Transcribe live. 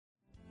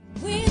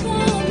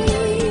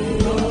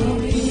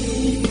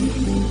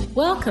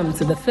Welcome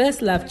to the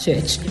First Love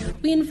Church.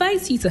 We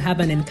invite you to have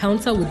an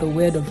encounter with the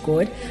Word of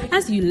God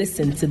as you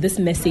listen to this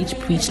message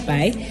preached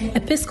by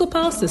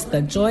Episcopal Sister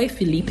Joy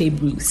Felipe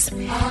Bruce.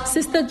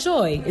 Sister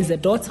Joy is a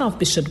daughter of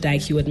Bishop Dag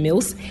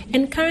Heward-Mills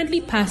and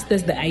currently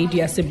pastors the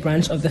Ayeduase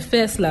branch of the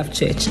First Love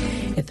Church,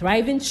 a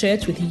thriving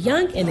church with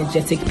young,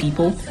 energetic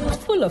people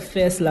full of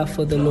first love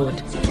for the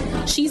Lord.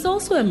 She's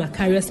also a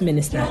Macarius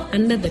minister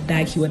under the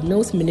Dag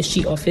Heward-Mills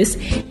Ministry Office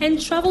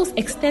and travels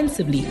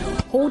extensively,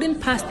 holding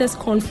pastors'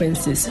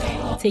 conferences,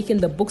 taking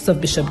the books of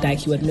Bishop Dag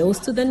Heward-Mills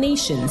to the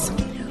nations.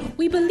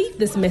 We believe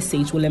this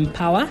message will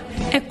empower,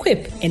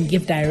 equip, and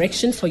give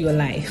direction for your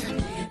life.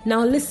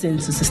 Now listen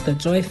to Sister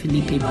Joy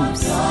Felipe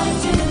Bruce. Joy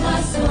to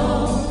my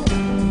soul,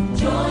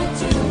 joy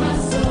to my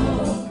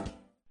soul.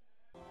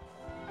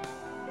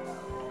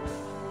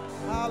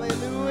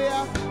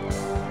 Hallelujah.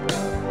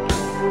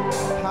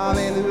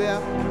 Hallelujah.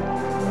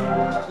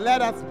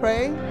 Let us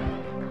pray.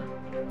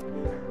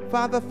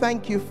 Father,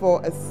 thank you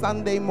for a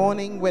Sunday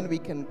morning when we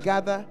can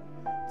gather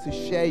to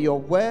share your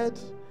word.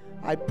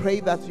 I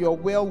pray that your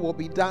will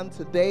be done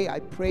today. I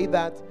pray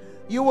that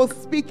you will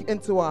speak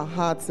into our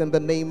hearts in the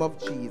name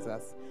of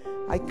Jesus.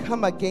 I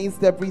come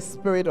against every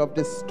spirit of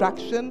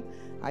distraction.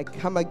 I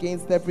come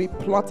against every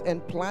plot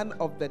and plan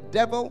of the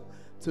devil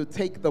to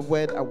take the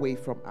word away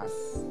from us.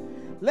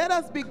 Let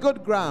us be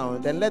good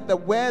ground, and let the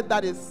word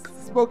that is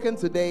spoken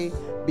today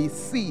be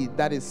seed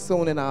that is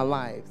sown in our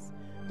lives,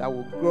 that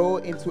will grow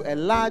into a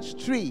large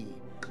tree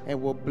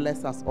and will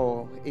bless us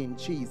all in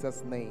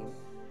Jesus' name.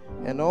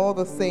 And all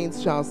the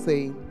saints shall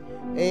say,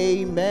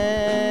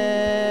 Amen.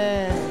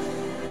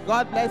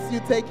 God bless you.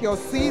 Take your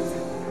seat.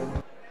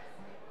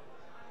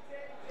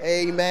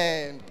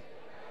 Amen.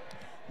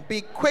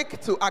 Be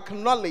quick to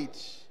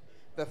acknowledge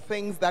the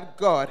things that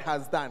God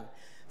has done.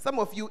 Some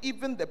of you,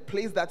 even the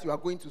place that you are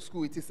going to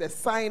school, it is a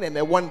sign and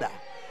a wonder.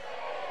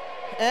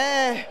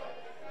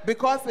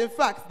 Because in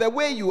fact, the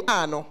way you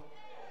are, no.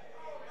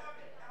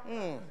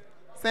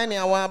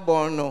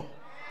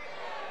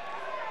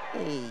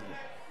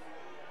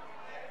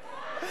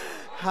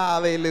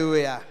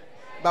 Hallelujah.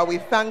 But we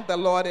thank the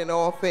Lord in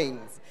all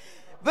things.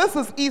 This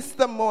is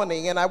Easter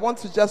morning, and I want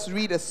to just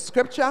read a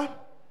scripture.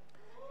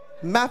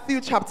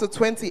 Matthew chapter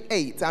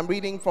 28. I'm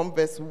reading from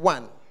verse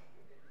 1.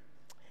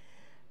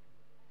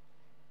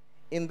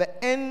 In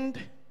the end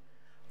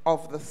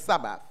of the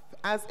Sabbath,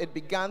 as it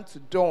began to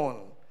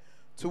dawn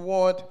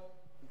toward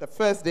the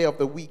first day of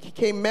the week,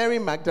 came Mary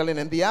Magdalene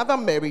and the other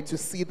Mary to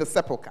see the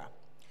sepulchre.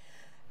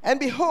 And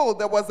behold,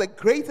 there was a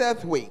great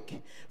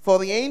earthquake, for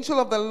the angel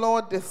of the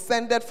Lord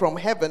descended from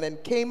heaven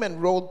and came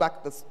and rolled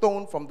back the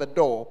stone from the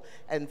door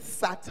and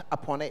sat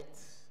upon it.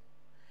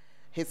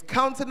 His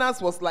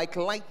countenance was like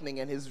lightning,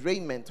 and his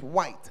raiment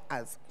white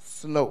as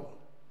snow.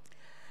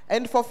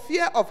 And for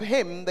fear of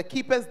him, the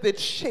keepers did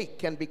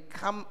shake and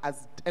became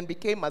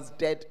as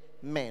dead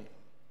men.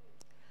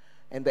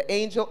 And the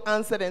angel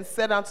answered and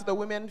said unto the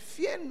women,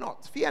 fear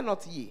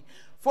not ye,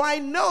 for I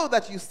know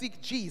that you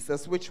seek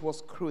Jesus, which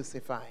was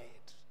crucified.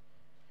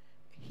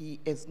 He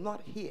is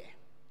not here,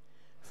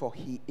 for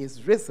he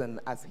is risen,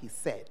 as he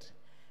said.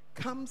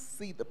 Come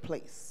see the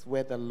place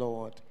where the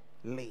Lord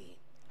lay.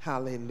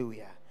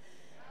 Hallelujah.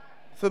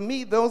 For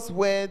me, those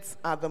words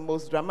are the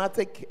most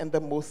dramatic and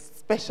the most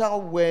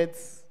special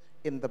words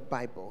in the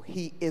Bible.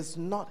 He is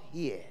not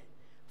here,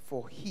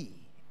 for he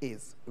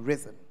is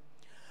risen.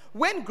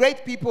 When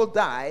great people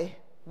die,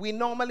 we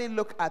normally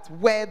look at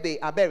where they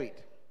are buried.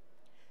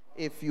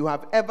 If you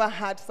have ever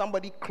had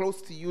somebody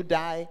close to you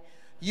die,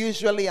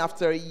 usually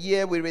after a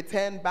year, we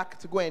return back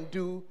to go and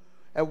do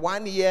a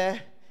 1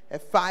 year, a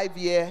 5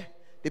 year,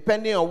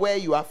 depending on where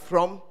you are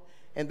from,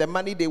 and the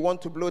money they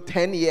want to blow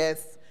 10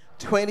 years,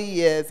 20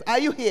 years. Are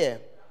you here?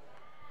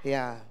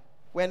 Yeah.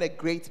 When a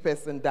great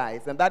person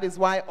dies. And that is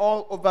why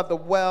all over the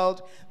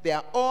world, there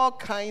are all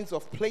kinds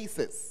of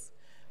places.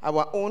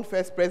 Our own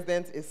first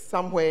president is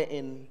somewhere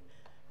in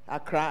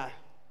Accra,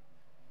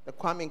 the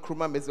Kwame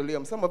Nkrumah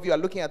Mausoleum. Some of you are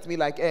looking at me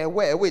like,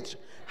 where, which,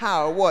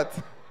 how, what?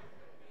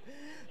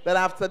 That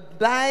after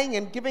dying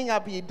and giving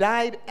up, he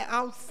died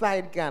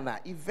outside Ghana.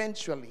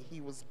 Eventually,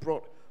 he was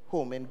brought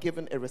home and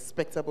given a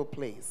respectable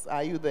place.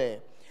 Are you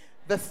there?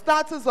 The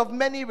starters of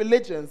many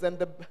religions and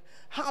the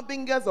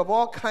harbingers of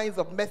all kinds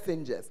of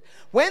messengers,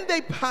 when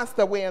they passed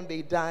away and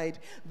they died,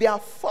 their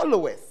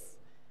followers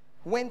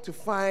went to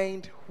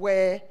find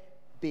where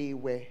they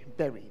were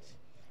buried.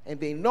 And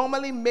they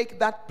normally make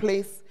that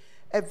place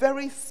a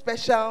very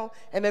special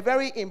and a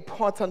very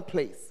important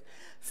place.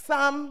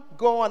 Some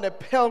go on a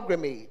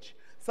pilgrimage,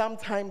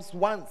 sometimes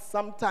once,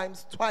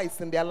 sometimes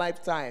twice in their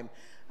lifetime.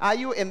 Are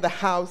you in the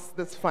house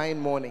this fine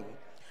morning?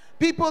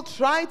 People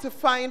try to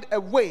find a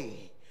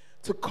way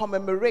to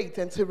commemorate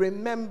and to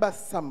remember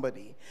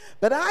somebody.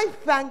 But I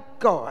thank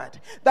God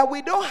that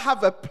we don't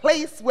have a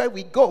place where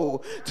we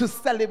go to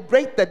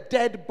celebrate the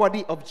dead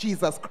body of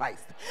Jesus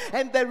Christ.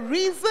 And the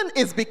reason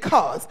is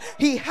because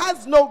he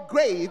has no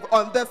grave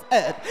on this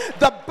earth.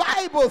 The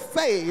Bible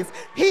says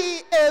he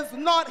is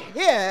not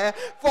here,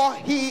 for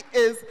he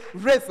is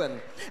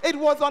risen. It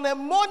was on a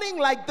morning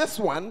like this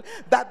one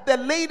that the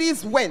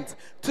ladies went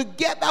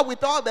together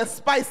with all the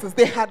spices.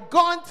 They had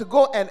gone to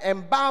go and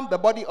embalm the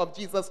body of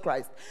Jesus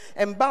Christ.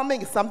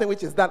 Embalming is something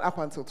which is done up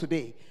until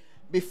today.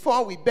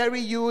 Before we bury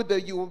you,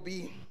 you will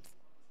be...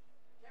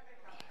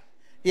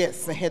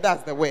 Yes,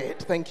 that's the word.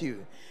 Thank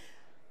you.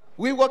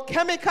 We will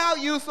chemical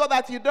you so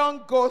that you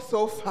don't go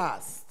so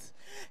fast.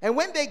 And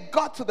when they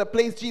got to the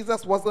place,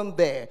 Jesus wasn't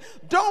there.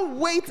 Don't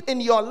wait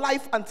in your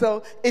life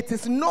until it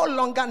is no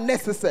longer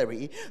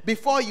necessary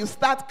before you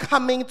start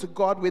coming to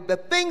God with the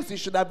things you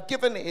should have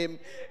given him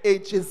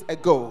ages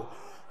ago.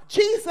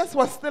 Jesus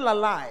was still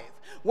alive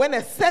when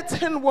a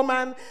certain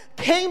woman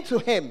came to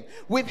him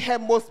with her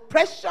most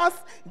precious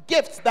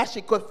gifts that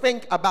she could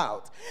think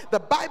about. The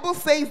Bible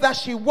says that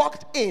she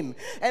walked in,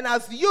 and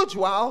as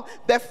usual,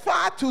 the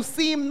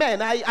far-to-see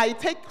men, I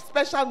take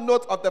special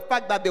note of the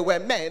fact that they were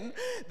men,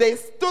 they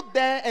stood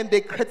there and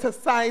they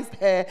criticized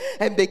her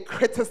and they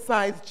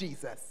criticized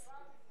Jesus.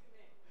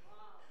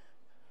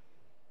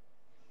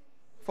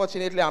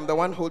 Fortunately, I'm the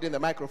one holding the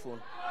microphone.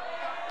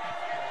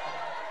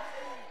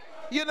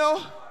 You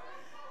know,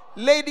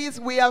 ladies,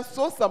 we are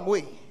so some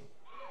way,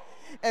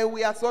 and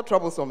we are so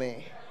troublesome.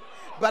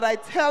 But I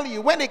tell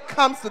you, when it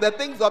comes to the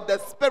things of the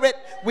Spirit,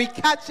 we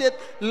catch it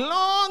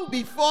long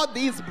before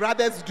these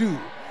brothers do.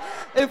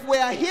 If we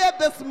are here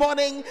this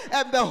morning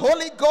and the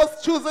Holy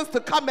Ghost chooses to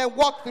come and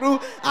walk through,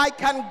 I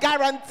can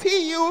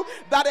guarantee you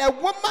that a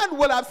woman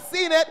would have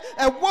seen it,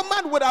 a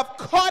woman would have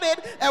caught it,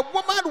 a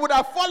woman would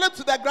have fallen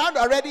to the ground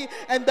already,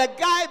 and the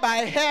guy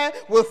by hair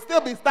will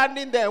still be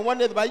standing there and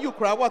wondering, but you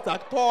cry, what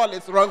at all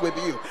is wrong with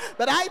you?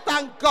 But I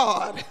thank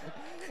God.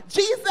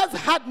 Jesus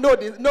had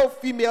no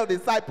female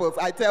disciples,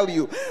 I tell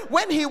you.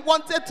 When he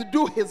wanted to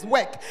do his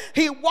work,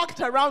 he walked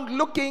around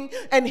looking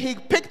and he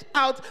picked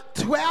out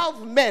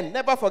 12 men.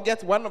 Never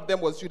forget, one of them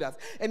was Judas.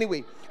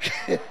 Anyway.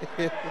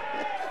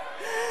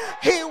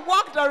 He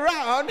walked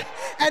around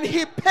and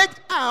he picked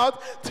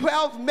out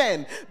 12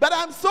 men. But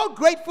I'm so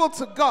grateful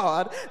to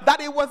God that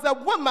it was a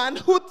woman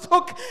who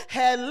took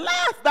her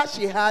last that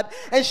she had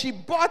and she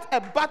bought a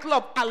bottle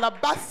of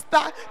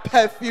alabaster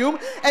perfume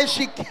and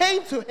she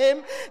came to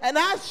him, and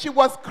as she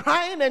was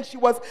crying and she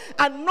was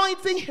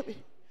anointing him,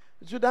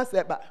 Judas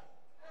said, but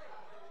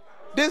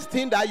this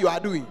thing that you are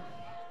doing,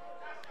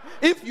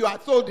 if you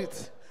had sold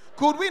it,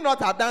 could we not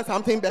have done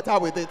something better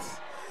with it?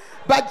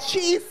 But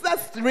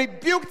Jesus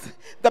rebuked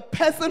the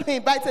person who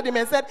invited him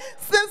and said,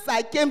 since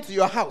I came to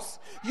your house,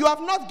 you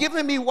have not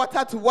given me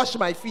water to wash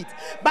my feet.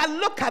 But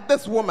look at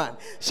this woman.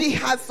 She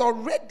has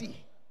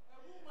already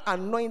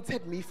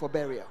anointed me for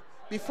burial.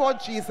 Before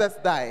Jesus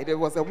died, there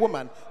was a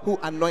woman who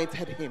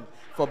anointed him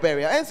for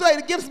burial. And so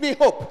it gives me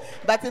hope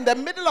that in the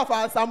middle of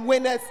our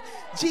somewhereness,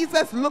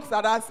 Jesus looks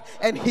at us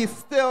and he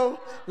still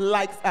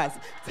likes us.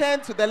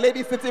 Turn to the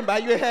lady sitting by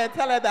you here and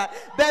tell her that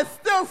there's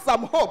still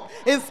some hope.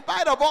 In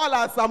spite of all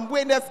our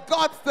somewhereness,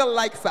 God still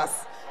likes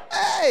us.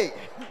 Hey!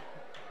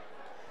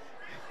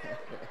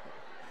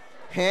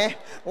 Hey,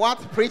 what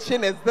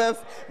preaching is this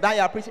that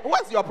you're preaching?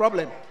 What's your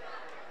problem?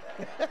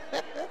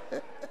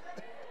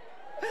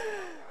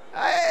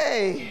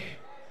 Hey!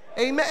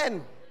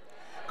 Amen.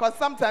 Because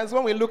sometimes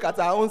when we look at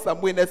our own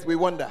somewhereness, we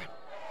wonder.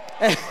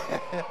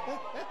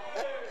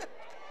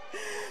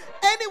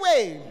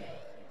 Anyway,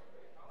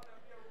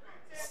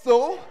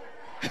 so,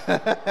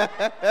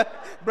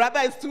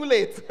 brother, it's too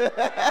late.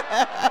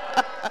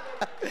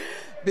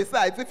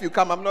 Besides, if you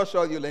come, I'm not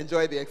sure you'll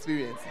enjoy the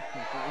experience.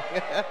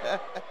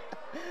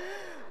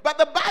 But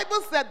the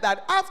Bible said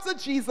that after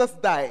Jesus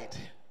died,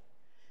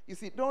 you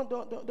see,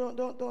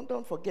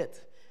 don't forget,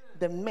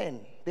 the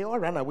men, they all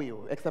ran away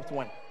except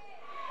one.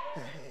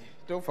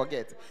 Don't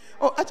forget.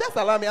 Oh, just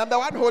allow me. I'm the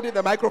one holding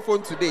the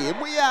microphone today.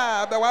 We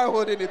are the one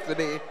holding it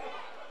today.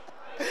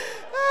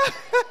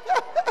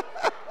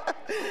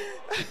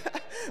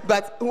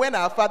 But when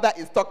our Father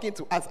is talking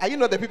to us, are you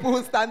know the people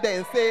who stand there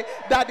and say,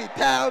 Daddy,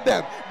 tell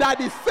them.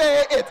 Daddy,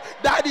 say it.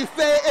 Daddy,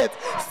 say it.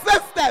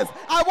 Sisters,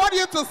 I want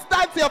you to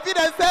stand to your feet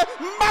and say,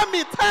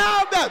 Mommy,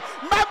 tell them.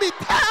 Mommy,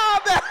 tell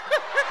them.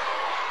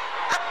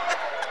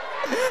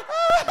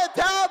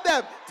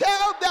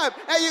 Tell them,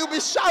 and you'll be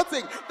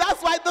shouting.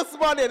 That's why this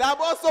morning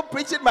I'm also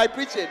preaching my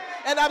preaching,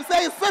 and I'm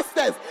saying,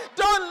 sisters,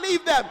 don't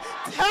leave them.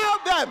 Tell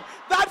them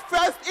that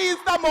first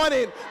Easter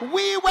morning,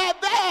 we were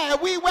there.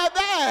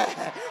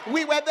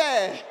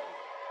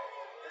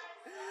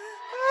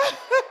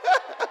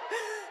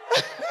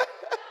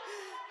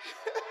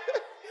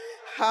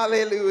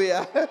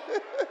 Hallelujah.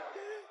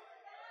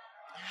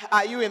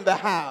 Are you in the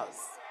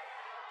house?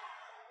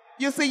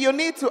 You see, you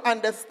need to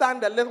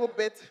understand a little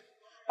bit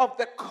of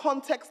the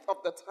context of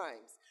the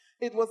times.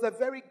 It was a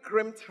very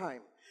grim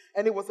time.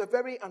 And it was a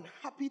very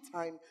unhappy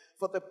time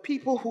for the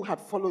people who had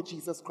followed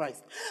Jesus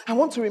Christ. I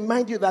want to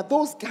remind you that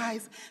those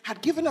guys had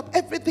given up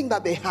everything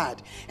that they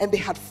had and they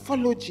had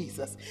followed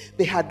Jesus.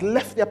 They had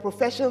left their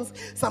professions.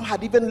 Some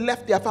had even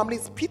left their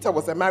families. Peter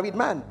was a married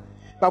man,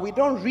 but we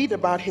don't read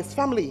about his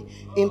family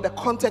in the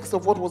context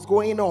of what was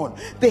going on.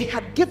 They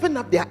had given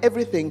up their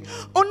everything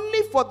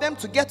only for them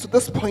to get to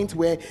this point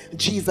where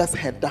Jesus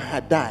had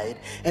died.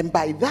 And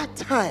by that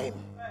time,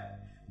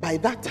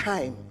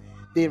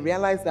 they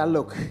realized that,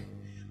 look,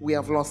 we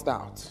have lost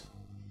out.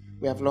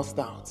 We have lost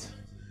out.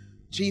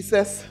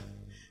 Jesus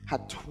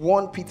had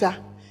warned Peter.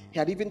 He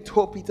had even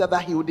told Peter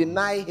that he would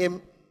deny him.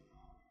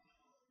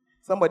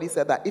 Somebody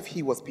said that if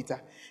he was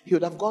Peter, he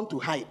would have gone to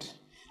hide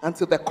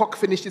until the cock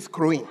finishes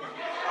crowing.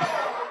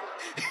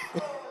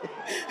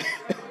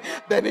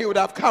 Then he would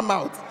have come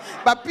out.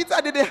 But Peter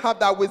didn't have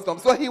that wisdom.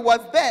 So he was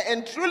there,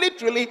 and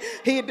truly,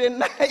 he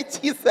denied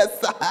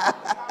Jesus.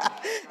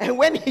 And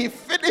when he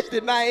finished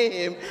denying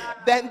him,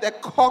 then the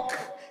cock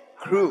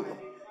crew.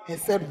 He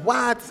said,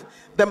 what?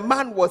 The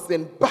man was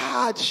in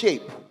bad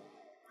shape.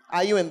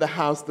 Are you in the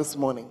house this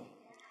morning?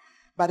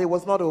 But it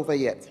was not over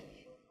yet.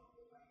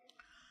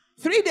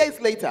 3 days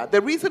later, the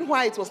reason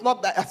why it was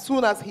not that as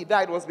soon as he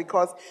died was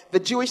because the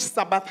Jewish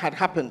Sabbath had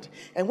happened.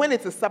 And when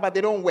it's a Sabbath, they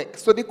don't work.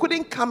 So they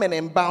couldn't come and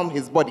embalm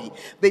his body.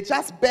 They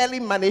just barely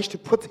managed to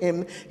put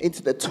him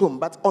into the tomb.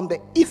 But on the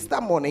Easter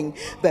morning,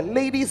 the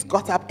ladies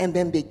got up and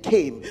then they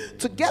came,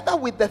 together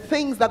with the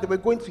things that they were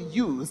going to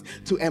use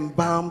to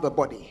embalm the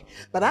body.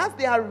 But as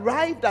they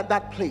arrived at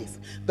that place,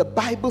 the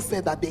Bible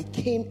said that they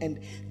came and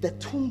the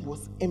tomb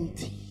was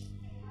empty.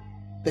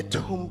 The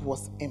tomb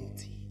was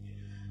empty.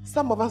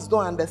 Some of us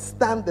don't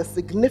understand the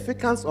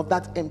significance of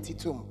that empty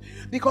tomb,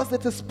 because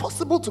it is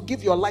possible to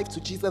give your life to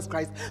Jesus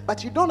Christ,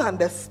 but you don't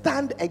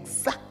understand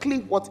exactly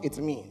what it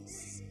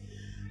means.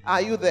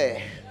 Are you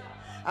there?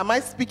 Am I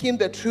speaking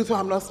the truth or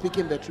I'm not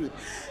speaking the truth?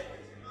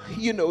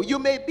 You know, you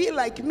may be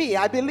like me.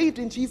 I believed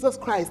in Jesus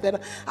Christ and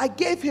I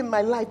gave him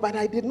my life, but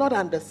I did not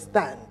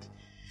understand.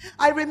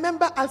 I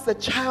remember as a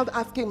child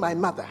asking my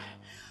mother,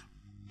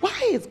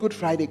 why is Good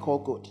Friday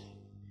called good?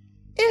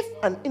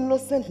 If an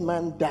innocent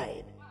man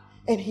died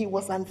and he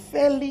was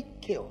unfairly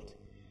killed,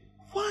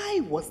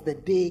 why was the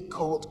day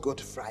called Good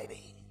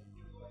Friday?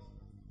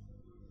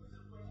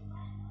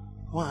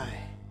 Why?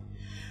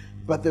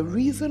 But the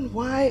reason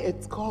why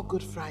it's called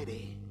Good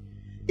Friday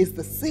is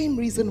the same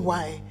reason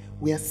why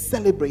we are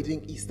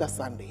celebrating Easter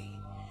Sunday.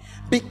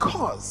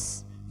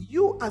 Because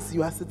you, as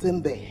you are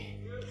sitting there,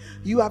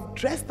 you have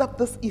dressed up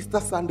this Easter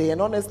Sunday,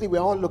 and honestly, we're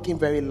all looking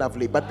very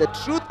lovely. But the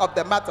truth of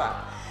the matter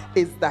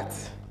is that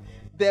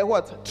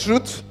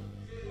truth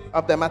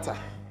of the matter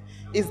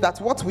is that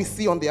what we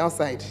see on the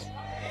outside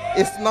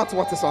is not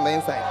what is on the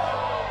inside.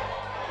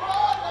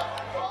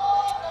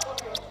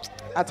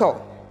 At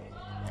all.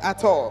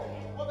 At all.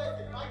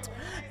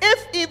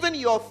 If even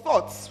your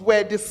thoughts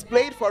were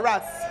displayed for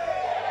us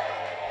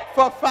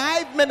for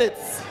 5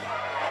 minutes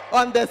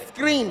on the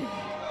screen,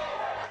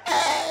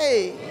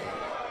 hey,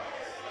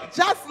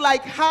 just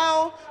like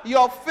how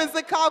your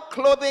physical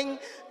clothing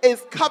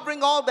is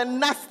covering all the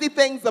nasty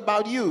things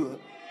about you.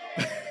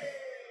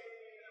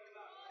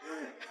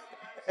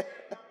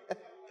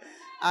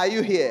 Are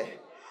you here?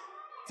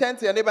 Turn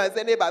to your neighbor and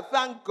say, neighbor,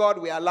 thank God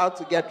we are allowed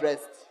to get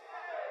dressed.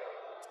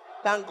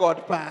 Thank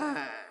God.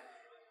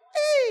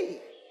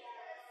 Hey,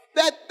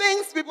 the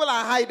things people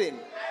are hiding.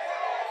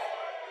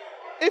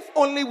 If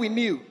only we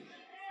knew.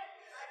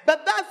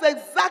 But that's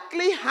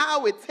exactly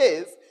how it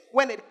is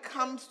when it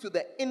comes to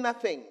the inner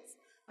things,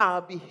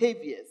 our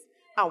behaviors,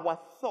 our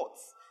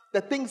thoughts,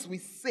 the things we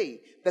say,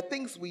 the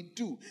things we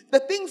do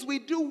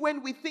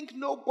when we think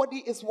nobody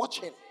is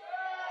watching.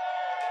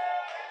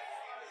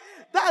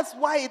 That's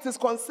why it is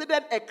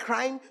considered a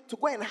crime to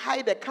go and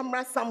hide a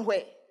camera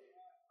somewhere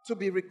to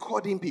be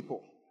recording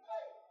people.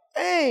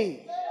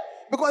 Hey,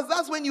 because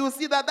that's when you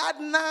see that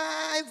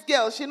nice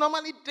girl, she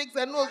normally takes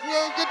her nose.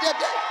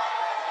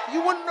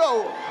 You won't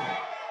know.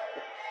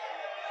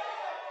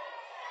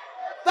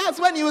 That's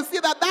when you see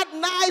that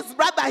nice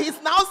brother, he's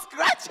now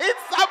scratching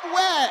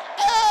somewhere.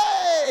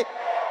 Hey!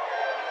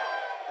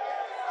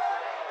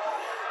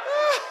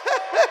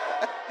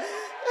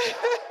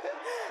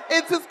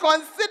 It is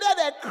considered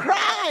a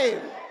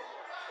crime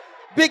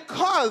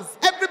because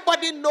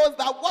everybody knows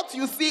that what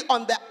you see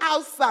on the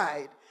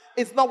outside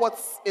is not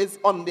what is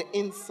on the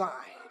inside.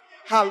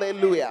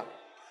 Hallelujah.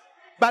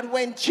 But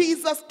when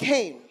Jesus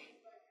came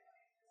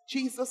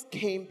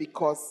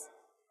because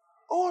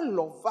all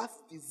of us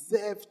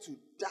deserve to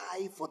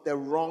die for the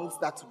wrongs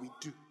that we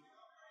do.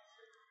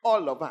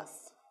 All of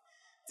us.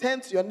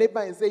 Turn to your neighbor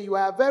and say, you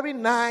are very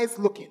nice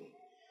looking.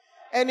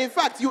 And in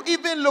fact, you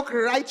even look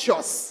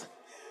righteous.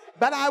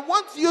 But I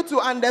want you to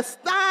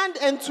understand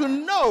and to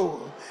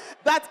know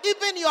that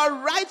even your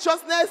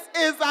righteousness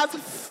is as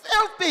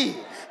filthy,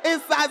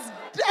 is as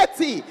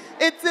dirty.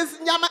 It is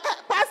nyama.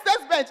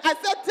 Pastor's bench. I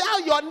said,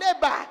 tell your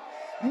neighbor,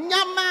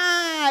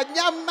 nyama.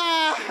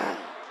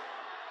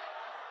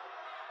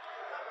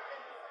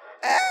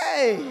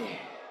 Hey.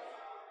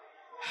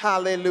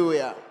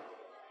 Hallelujah.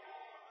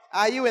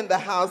 Are you in the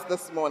house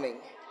this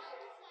morning?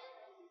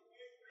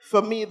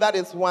 For me, that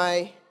is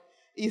why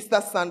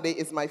Easter Sunday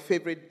is my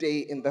favorite day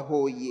in the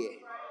whole year.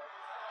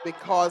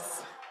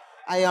 Because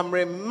I am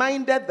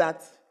reminded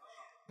that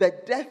the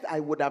death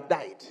I would have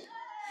died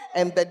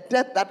and the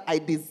death that I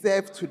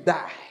deserve to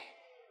die.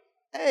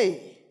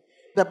 Hey,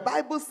 the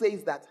Bible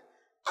says that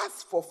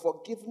as for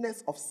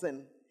forgiveness of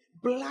sin,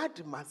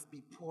 blood must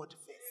be poured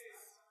first.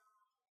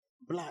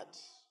 Blood.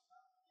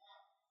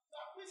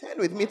 Turn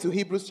with me to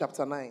Hebrews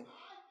chapter 9.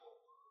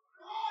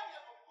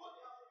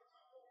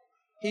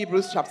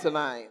 Hebrews chapter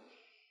 9.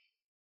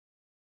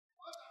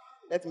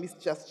 Let me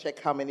just check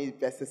how many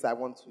verses I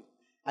want to.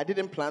 I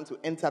didn't plan to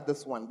enter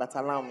this one, but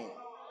allow me.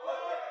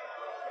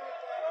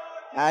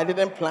 I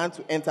didn't plan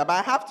to enter, but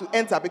I have to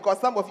enter because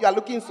some of you are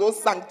looking so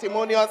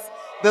sanctimonious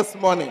this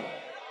morning.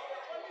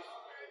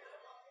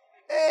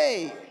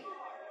 Hey.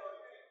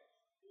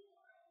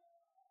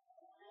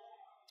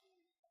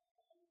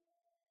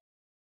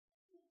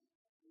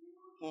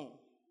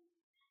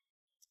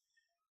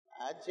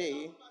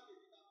 Ajay.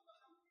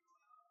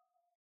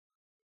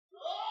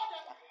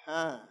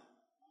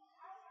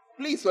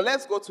 Please, so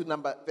let's go to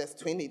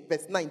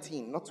verse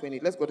 19, not 20.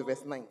 Let's go to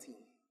verse 19.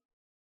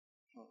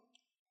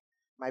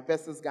 My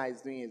verses guy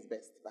is doing his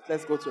best, but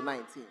let's go to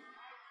 19.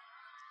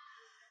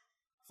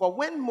 For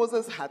when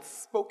Moses had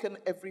spoken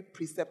every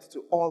precept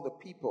to all the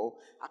people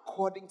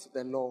according to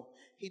the law,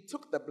 he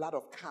took the blood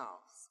of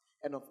cows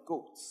and of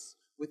goats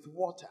with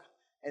water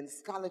and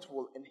scarlet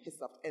wool and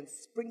hyssop and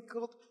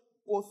sprinkled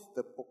both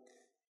the book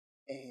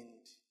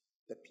and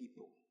the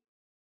people.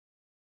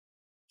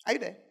 Are you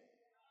there?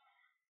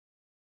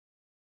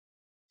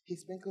 He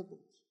sprinkled both.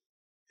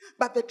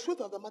 But the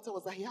truth of the matter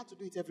was that he had to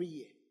do it every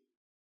year.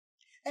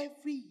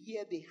 Every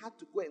year they had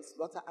to go and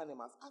slaughter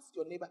animals. Ask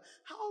your neighbor,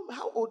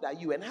 how old are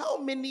you and how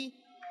many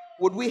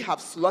would we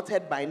have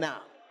slaughtered by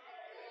now?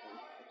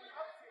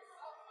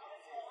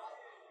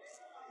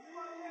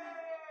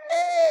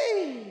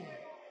 Hey!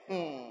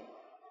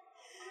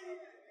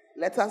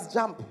 Let us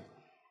jump.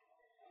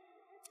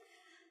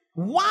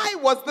 Why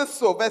was this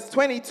so? Verse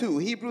 22,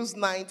 Hebrews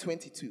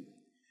 9:22.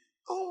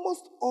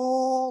 Almost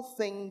all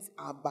things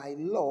are by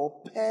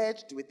law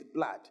purged with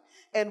blood,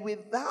 and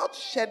without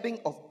shedding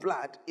of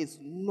blood is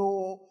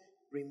no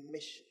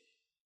remission.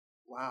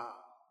 Wow.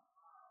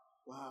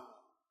 Wow.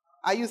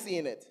 Are you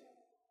seeing it?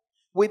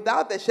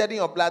 Without the shedding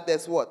of blood,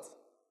 there's what?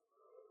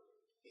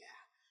 Yeah.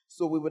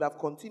 So we would have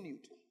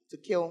continued to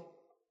kill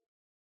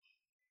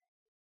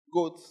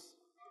goats,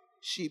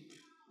 sheep.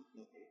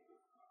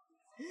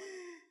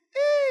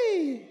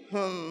 Hey.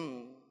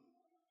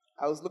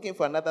 I was looking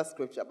for another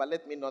scripture, but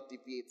let me not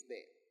deviate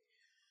there.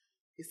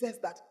 It says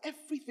that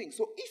everything,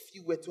 so if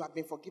you were to have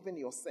been forgiven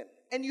your sin,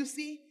 and you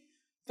see,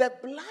 the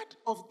blood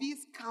of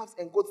these calves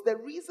and goats, the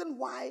reason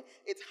why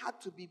it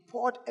had to be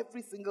poured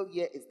every single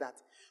year is that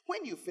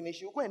when you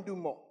finish, you go and do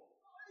more.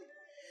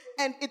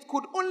 And it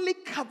could only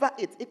cover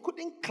it. It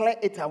couldn't clear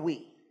it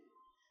away.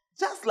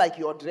 Just like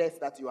your dress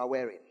that you are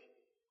wearing.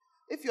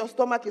 If your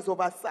stomach is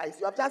oversized,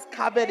 you have just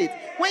covered it.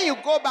 When you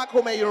go back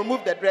home and you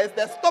remove the dress,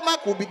 the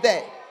stomach will be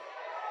there.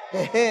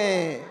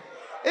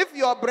 If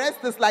your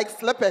breast is like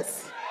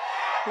slippers,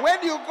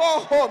 when you go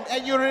home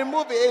and you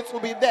remove it, it will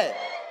be there.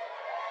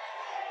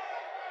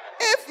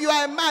 If you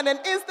are a man and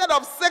instead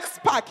of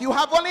 6-pack, you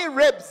have only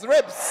ribs.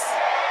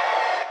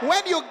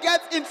 When you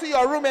get into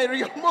your room and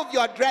remove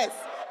your dress,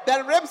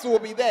 the ribs will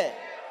be there.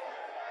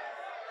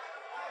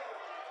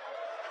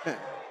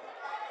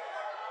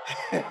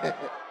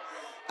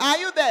 Are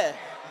you there?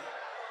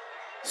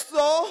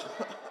 So,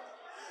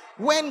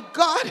 when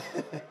God...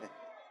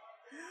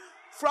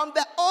 From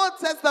the Old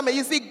Testament,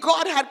 you see,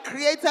 God had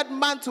created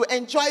man to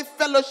enjoy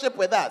fellowship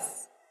with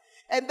us.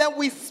 And then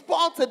we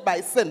spoiled it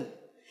by sin.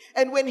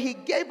 And when he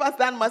gave us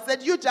that man,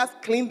 said, you just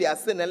clean their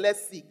sin and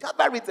let's see.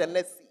 Cover it and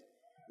let's see.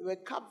 We were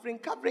covering.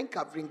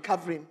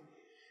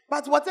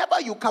 But whatever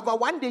you cover,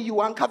 one day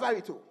you uncover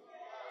it all.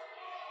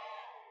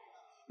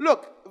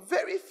 Look,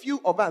 very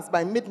few of us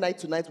by midnight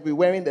tonight will be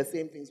wearing the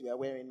same things we are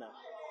wearing now.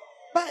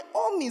 By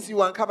all means,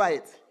 you uncover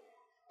it.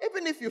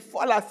 Even if you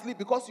fall asleep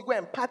because you go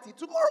and party,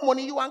 tomorrow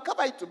morning you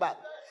uncover it to bath.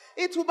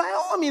 It will by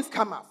all means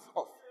come off.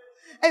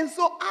 And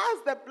so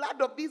as the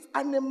blood of these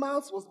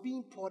animals was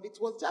being poured, it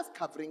was just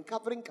covering.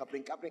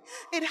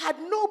 It had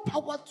no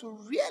power to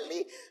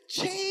really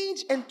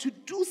change and to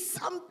do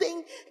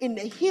something in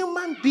a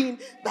human being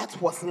that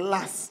was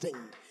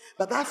lasting.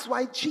 But that's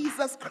why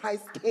Jesus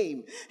Christ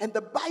came. And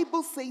the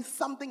Bible says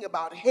something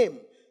about him.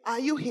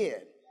 Are you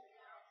here?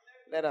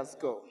 Let us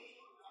go.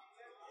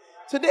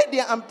 Today,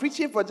 dear, I'm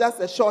preaching for just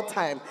a short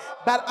time,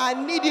 but I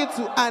need you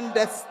to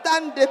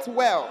understand it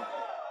well.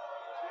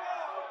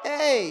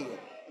 Hey.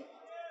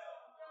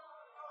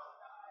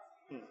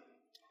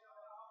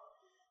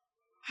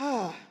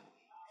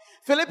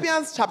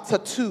 Philippians chapter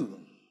 2.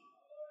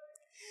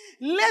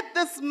 Let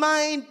this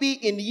mind be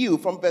in you,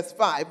 from verse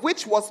 5,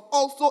 which was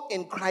also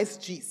in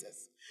Christ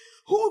Jesus,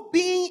 who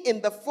being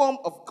in the form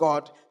of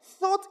God,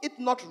 thought it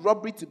not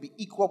robbery to be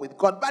equal with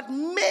God, but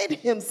made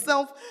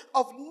himself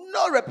of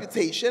no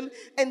reputation,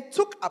 and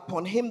took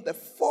upon him the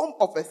form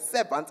of a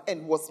servant,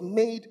 and was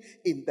made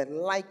in the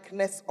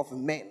likeness of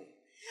men.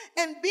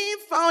 And being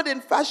found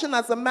in fashion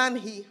as a man,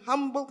 he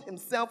humbled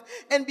himself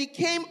and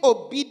became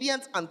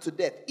obedient unto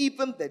death,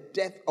 even the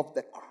death of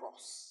the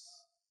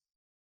cross.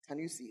 Can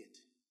you see it?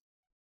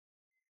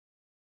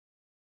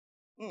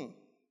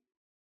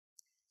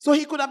 So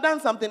he could have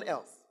done something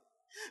else.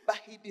 But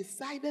he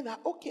decided that,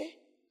 okay,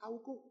 I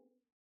will go.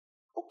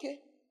 Okay,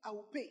 I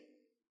will pay.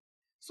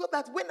 So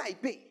that when I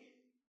pay,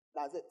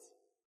 that's it.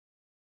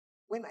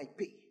 When I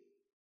pay,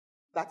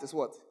 that is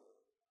what?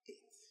 It.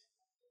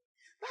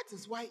 That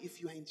is why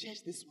if you are in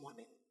church this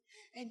morning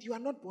and you are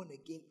not born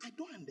again, I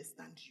don't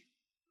understand you.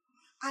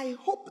 I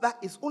hope that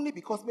is only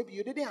because maybe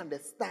you didn't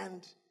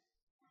understand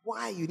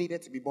why you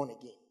needed to be born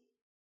again.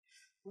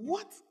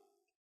 What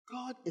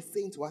God is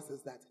saying to us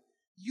is that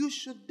you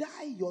should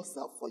die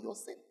yourself for your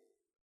sin.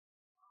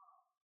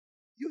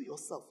 You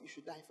yourself, you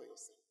should die for your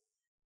sin.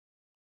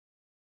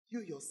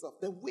 You yourself,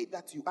 the way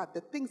that you are,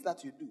 the things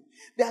that you do.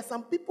 There are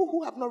some people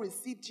who have not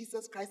received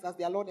Jesus Christ as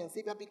their Lord and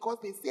Savior because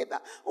they say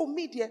that, oh,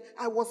 me dear,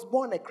 I was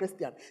born a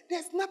Christian.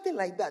 There's nothing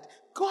like that.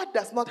 God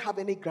does not have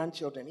any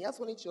grandchildren. He has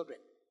only children.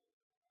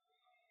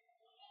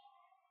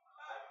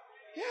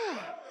 Yeah.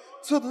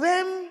 To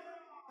them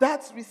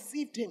that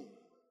received him,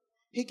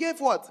 he gave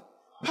what?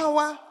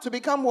 Power to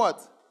become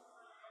what?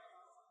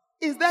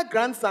 Is there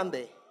grandson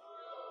there?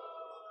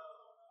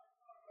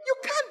 You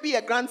can't be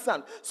a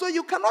grandson. So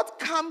you cannot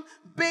come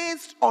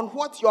based on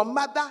what your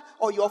mother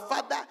or your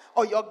father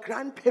or your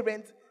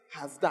grandparent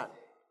has done.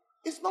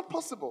 It's not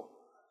possible.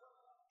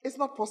 It's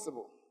not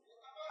possible.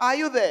 Are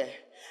you there?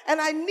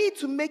 And I need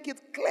to make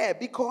it clear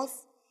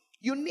because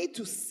you need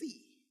to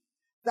see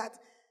that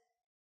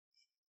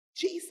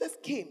Jesus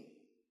came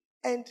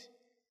and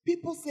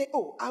people say,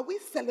 oh, are we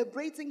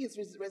celebrating his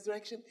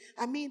resurrection?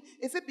 I mean,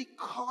 is it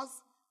because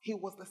he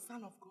was the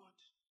Son of God?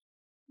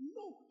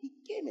 No, he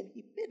came and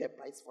he paid a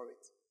price for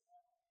it.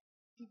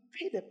 He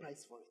paid a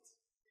price for it.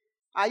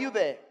 Are you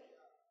there?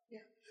 Yeah.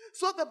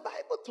 So the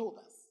Bible told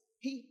us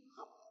he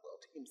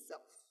humbled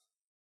himself.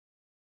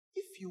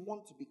 If you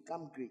want to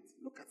become great,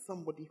 look at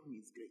somebody who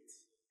is great.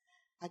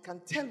 I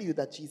can tell you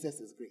that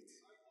Jesus is great.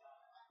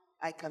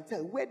 I can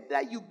tell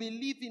whether you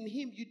believe in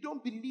him, you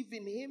don't believe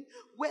in him,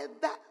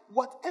 whether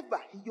whatever,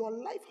 your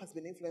life has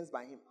been influenced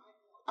by him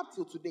up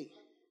till today.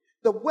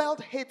 The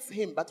world hates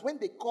him, but when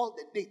they call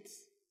the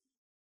dates,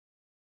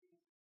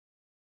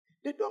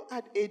 they don't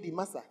add AD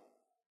Massa.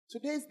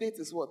 Today's date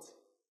is what?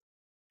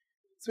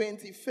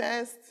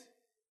 21st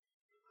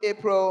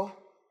April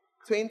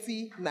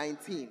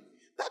 2019.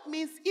 That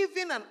means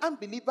even an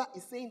unbeliever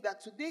is saying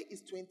that today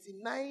is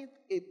 29th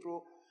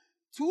April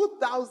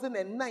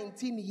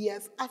 2019,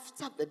 years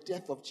after the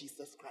death of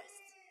Jesus Christ.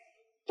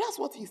 That's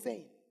what he's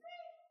saying.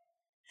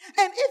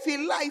 And if he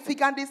lies, he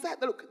can decide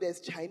that, look,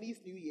 there's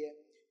Chinese New Year,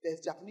 there's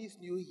Japanese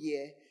New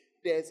Year,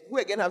 there's, who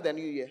again have their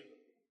New Year?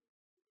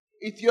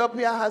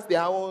 Ethiopia has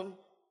their own,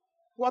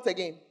 what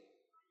again?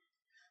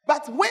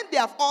 But when they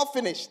have all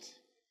finished,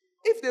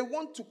 if they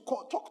want to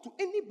talk to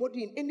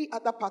anybody in any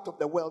other part of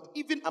the world,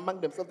 even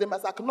among themselves, they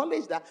must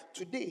acknowledge that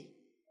today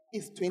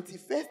is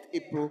 21st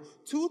April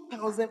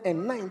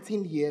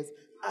 2019, years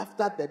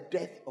after the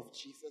death of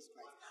Jesus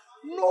Christ.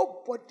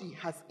 Nobody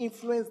has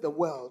influenced the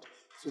world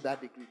to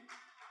that degree.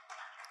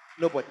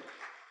 Nobody.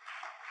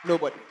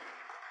 Nobody.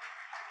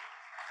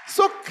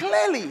 So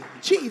clearly,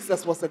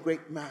 Jesus was a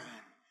great man.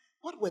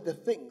 What were the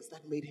things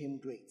that made him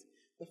great?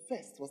 The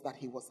first was that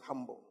he was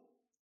humble.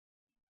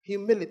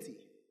 Humility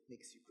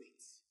makes you great.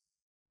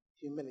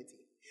 Humility.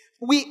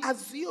 We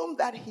assume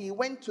that he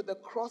went to the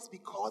cross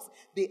because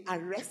they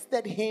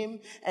arrested him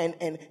and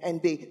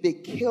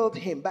they killed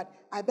him. But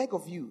I beg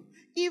of you,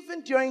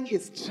 even during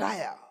his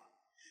trial,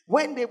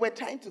 when they were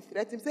trying to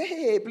threaten him, say,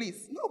 hey,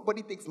 please,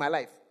 nobody takes my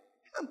life.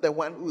 I'm the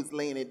one who is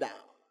laying it down.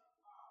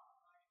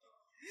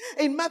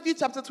 In Matthew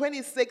chapter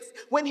 26,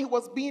 when he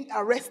was being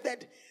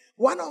arrested,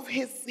 one of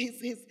his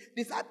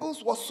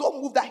disciples was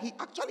so moved that he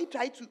actually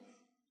tried to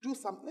do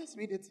something. Let's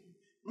read it.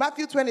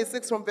 Matthew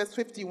 26 from verse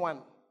 51.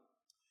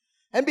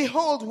 And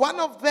behold, one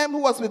of them who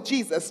was with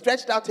Jesus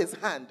stretched out his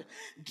hand,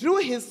 drew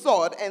his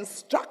sword, and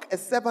struck a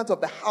servant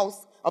of the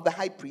house of the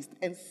high priest,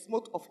 and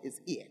smote off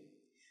his ear.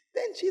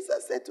 Then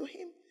Jesus said to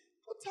him,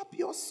 put up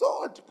your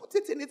sword, put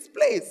it in its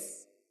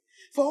place.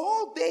 For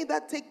all they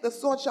that take the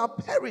sword shall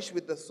perish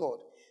with the sword.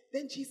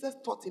 Then Jesus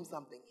taught him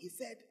something. He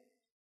said,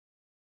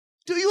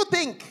 do you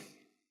think,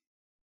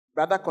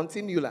 brother,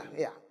 continue,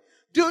 yeah.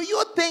 Do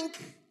you think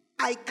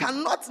I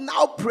cannot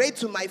now pray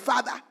to my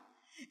Father,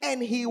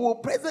 and he will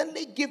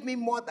presently give me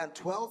more than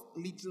 12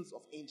 legions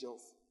of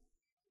angels?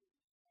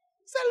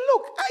 Say,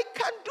 look, I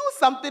can do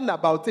something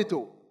about it.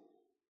 Oh,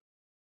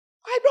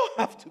 I don't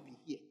have to be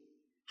here.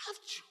 I've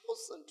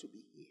chosen to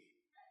be here.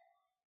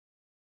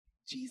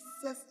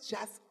 Jesus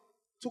just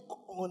took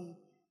on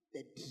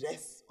the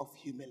dress of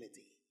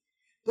humility.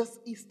 This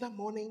Easter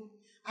morning,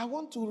 I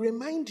want to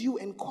remind you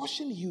and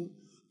caution you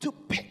to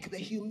pick the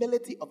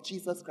humility of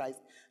Jesus Christ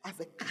as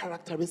a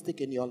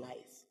characteristic in your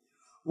life.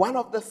 One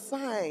of the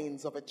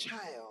signs of a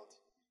child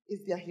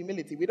is their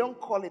humility. We don't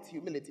call it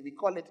humility. We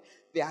call it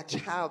they are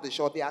childish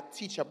or they are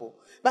teachable.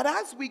 But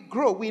as we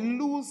grow, we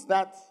lose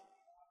that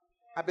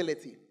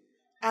ability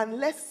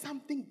unless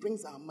something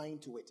brings our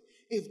mind to it.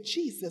 If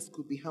Jesus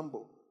could be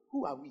humble,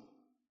 who are we?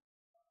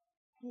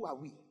 Who are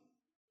we?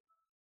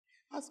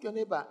 Ask your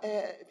neighbor,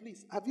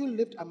 please, have you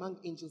lived among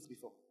angels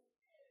before?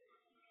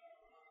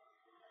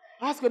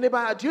 Ask your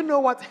neighbor, do you know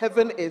what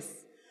heaven is?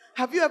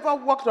 Have you ever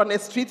walked on a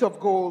street of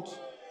gold?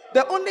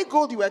 The only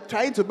gold you were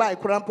trying to buy,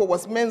 Kurampo,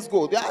 was men's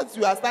gold. As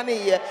you are standing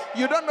here,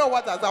 you don't know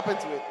what has happened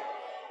to it.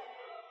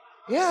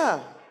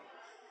 Yeah.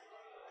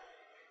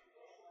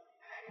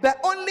 The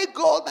only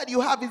gold that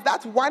you have is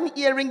that one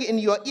earring in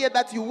your ear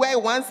that you wear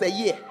once a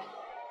year.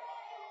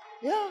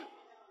 Yeah.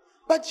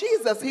 But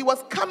Jesus, he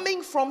was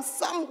coming from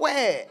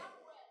somewhere.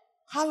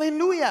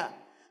 Hallelujah.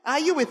 Are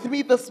you with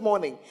me this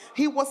morning?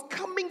 He was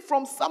coming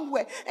from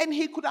somewhere, and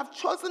he could have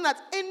chosen at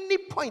any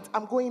point,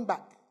 I'm going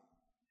back.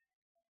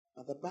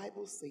 But the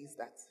Bible says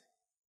that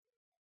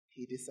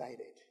he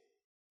decided.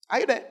 Are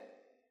you there?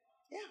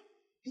 Yeah.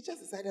 He just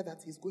decided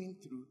that he's going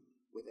through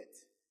with it.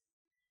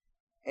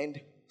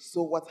 And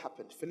so what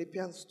happened?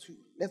 Philippians 2.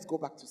 Let's go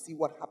back to see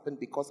what happened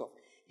because of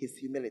his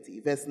humility.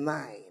 Verse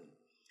 9.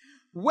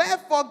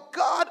 Wherefore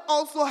God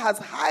also has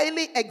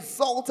highly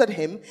exalted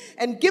him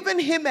and given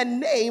him a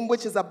name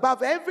which is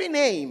above every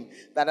name,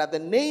 that at the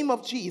name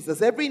of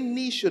Jesus every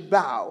knee should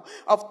bow,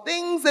 of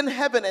things in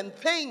heaven and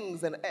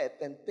things in earth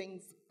and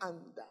things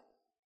under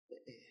the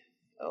earth.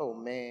 Oh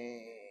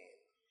man.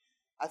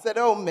 I said,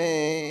 oh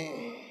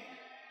man.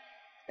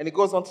 And it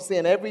goes on to say,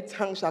 and every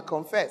tongue shall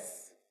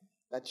confess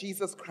that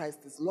Jesus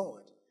Christ is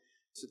Lord,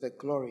 to the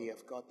glory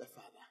of God the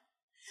Father.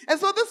 And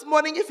so this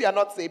morning, if you are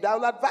not saved, I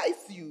will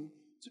advise you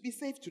to be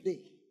saved today.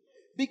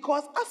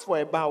 Because as for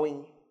a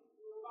bowing,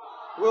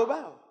 we'll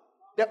bow.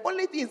 The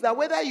only thing is that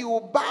whether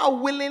you bow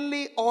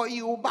willingly or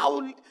you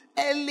bow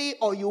early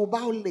or you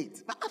bow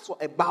late. But as for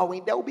a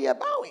bowing, there will be a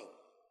bowing.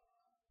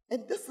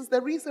 And this is the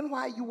reason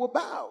why you will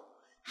bow.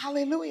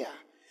 Hallelujah.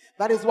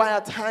 That is why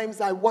at times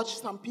I watch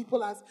some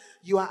people as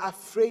you are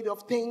afraid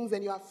of things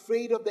and you are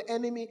afraid of the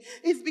enemy.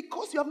 It's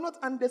because you have not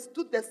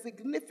understood the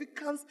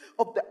significance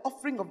of the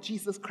offering of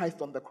Jesus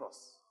Christ on the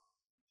cross.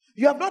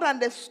 You have not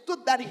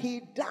understood that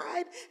he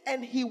died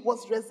and he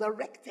was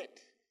resurrected.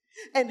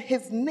 And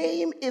his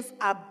name is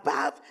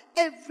above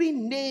every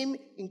name,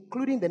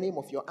 including the name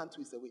of your aunt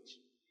who is a witch.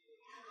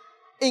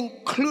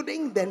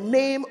 Including the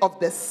name of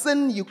the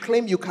sin you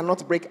claim you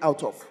cannot break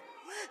out of.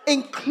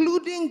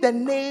 Including the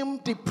name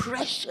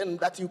depression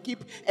that you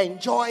keep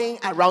enjoying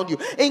around you.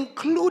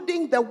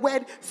 Including the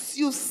word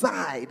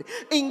suicide.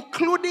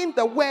 Including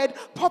the word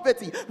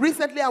poverty.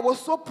 Recently I was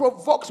so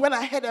provoked when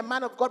I heard a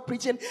man of God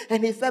preaching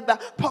and he said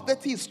that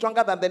poverty is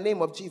stronger than the name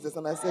of Jesus.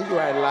 And I said, you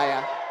are a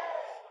liar.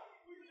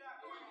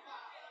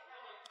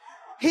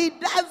 He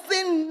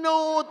doesn't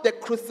know the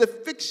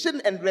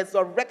crucifixion and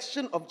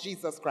resurrection of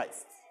Jesus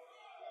Christ.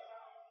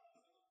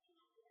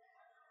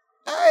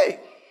 Hey!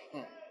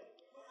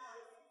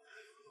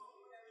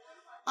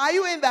 Are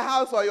you in the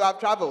house or you have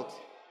traveled?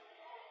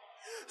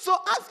 So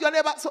ask your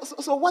neighbor,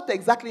 so what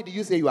exactly do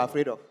you say you are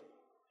afraid of?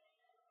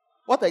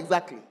 What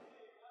exactly?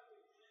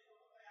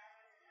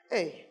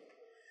 Hey,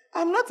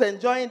 I'm not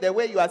enjoying the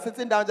way you are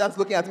sitting down just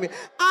looking at me.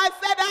 I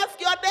said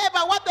ask your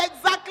neighbor, what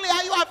exactly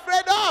are you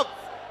afraid of?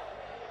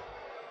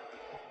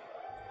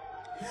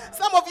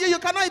 Some of you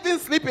cannot even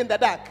sleep in the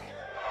dark.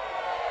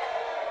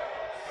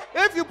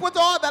 If you put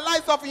all the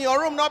lights off in your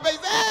room, nobody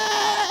says,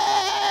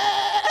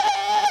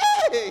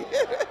 hey!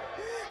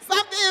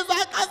 Something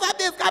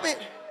is coming.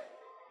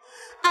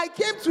 I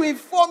came to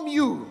inform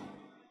you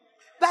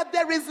that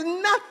there is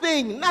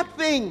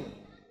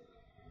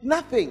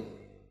nothing.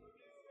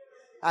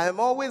 I am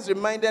always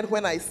reminded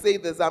when I say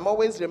this, I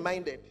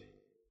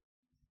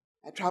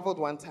traveled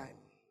one time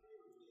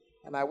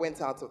and I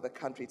went out of the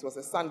country. It was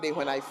a Sunday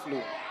when I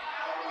flew.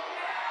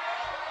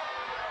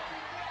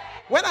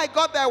 When I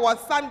got there, it was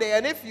Sunday,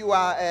 and if you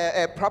are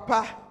a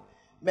proper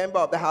member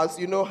of the house,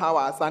 you know how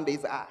our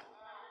Sundays are.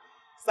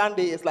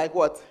 Sunday is like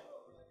what?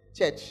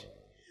 Church.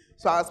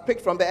 So I was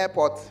picked from the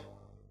airport,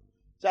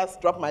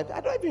 just dropped I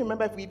don't even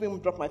remember if we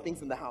even dropped my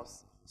things in the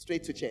house,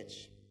 straight to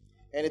church.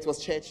 And it was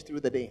church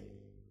through the day.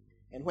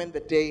 And when the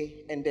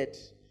day ended,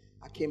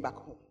 I came back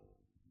home.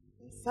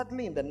 And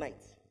suddenly in the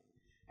night,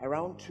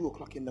 around 2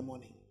 o'clock in the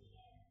morning,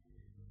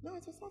 no,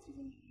 it was not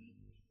even,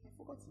 I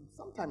forgot,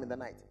 sometime in the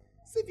night,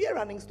 severe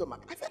running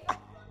stomach. I said,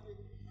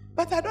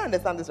 but I don't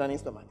understand this running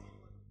stomach.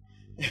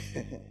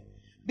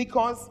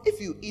 Because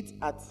if you eat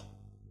at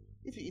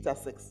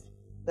 6,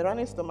 the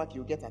running stomach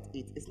you get at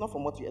 8, it's not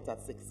from what you ate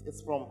at 6.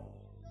 It's from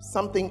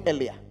something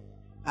earlier.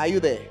 Are you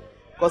there?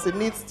 Because it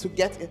needs to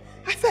get in.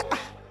 I said,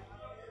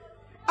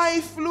 I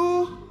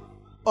flew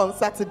on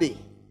Saturday.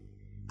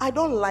 I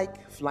don't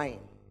like flying.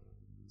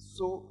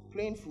 So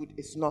plain food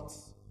is not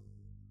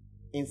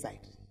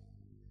inside.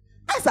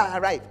 As I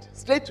arrived,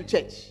 straight to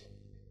church.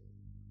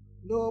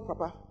 No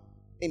proper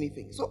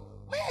anything. So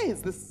where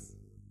is this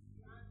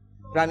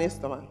Running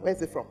stomach.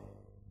 Where's it from?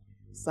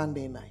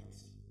 Sunday night.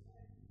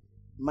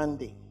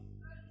 Monday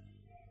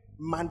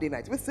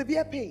night with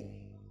severe pain.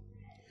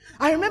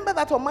 I remember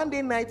that on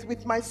Monday night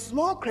with my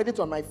small credit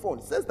on my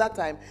phone. Since that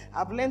time,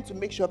 I've learned to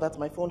make sure that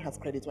my phone has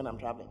credit when I'm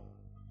traveling.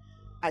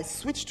 I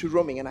switched to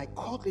roaming and I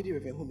called Lady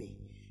Reverend Humi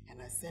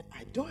and I said,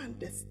 I don't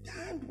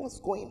understand what's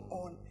going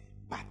on,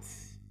 but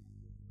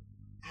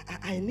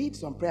I need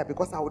some prayer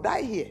because I will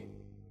die here.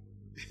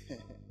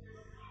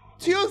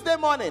 Tuesday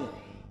morning,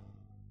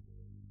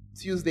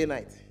 Tuesday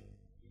night,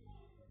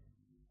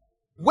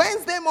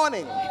 Wednesday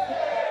morning.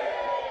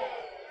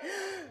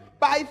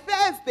 By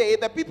Thursday,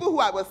 the people who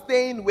I was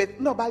staying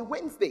with, by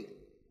Wednesday,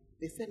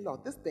 they said, no,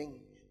 this thing,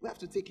 we have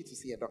to take you to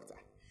see a doctor.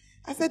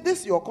 I said,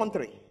 this is your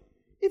country.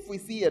 If we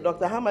see a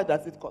doctor, how much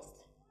does it cost?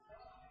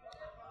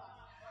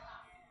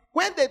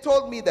 When they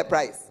told me the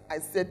price, I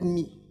said,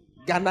 me,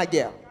 Ghana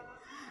girl,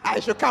 I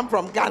should come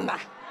from Ghana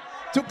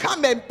to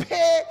come and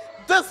pay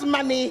this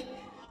money.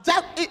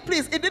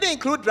 Please, it didn't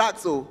include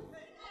drugs, so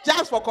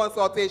just for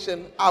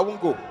consultation, I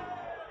won't go.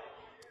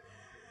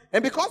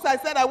 And because I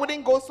said I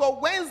wouldn't go, so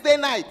Wednesday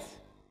night,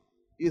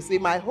 you see,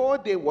 my whole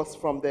day was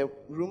from the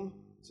room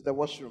to the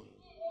washroom,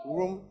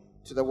 room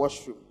to the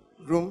washroom,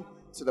 room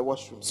to the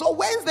washroom. So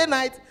Wednesday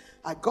night,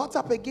 I got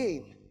up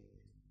again.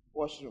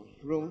 Washroom,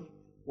 room,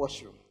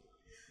 washroom.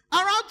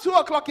 Around 2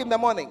 o'clock in the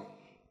morning,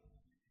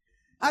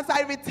 as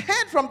I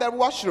returned from the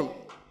washroom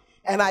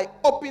and I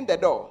opened the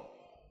door,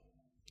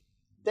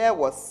 there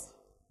was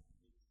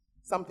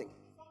something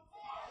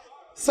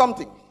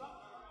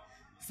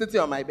sitting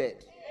on my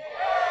bed.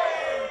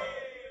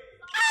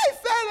 I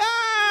said,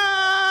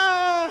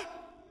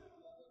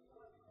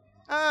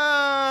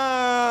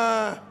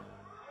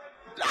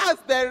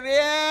 that's the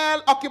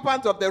real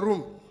occupant of the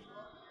room.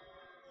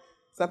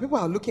 Some people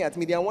are looking at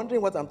me, they are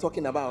wondering what I'm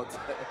talking about.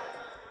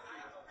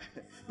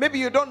 Maybe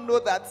you don't know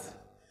that.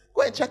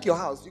 Go and check your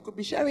house. You could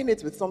be sharing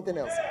it with something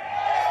else.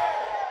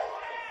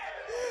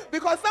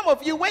 Because some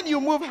of you, when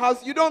you move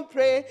house, you don't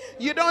pray,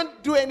 you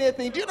don't do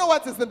anything. Do you know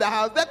what is in the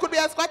house? There could be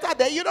a squatter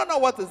there. You don't know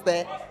what is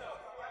there.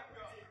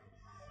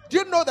 Do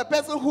you know the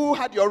person who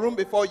had your room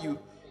before you?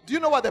 Do you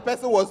know what the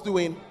person was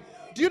doing?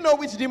 Do you know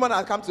which demon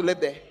has come to live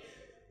there?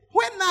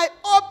 When I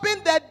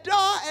opened the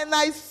door and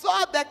I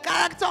saw the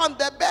character on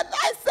the bed,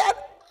 I said,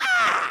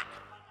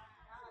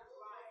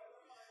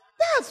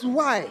 that's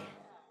why.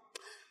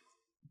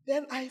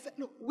 Then I said,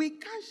 look, we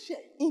can't share.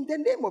 In the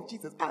name of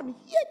Jesus, I'm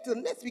here till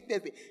next week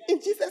Thursday. In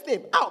Jesus'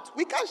 name, out.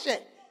 We can't share.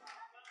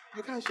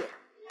 You can't share.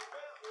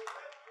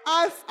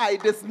 As I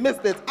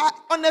dismissed it,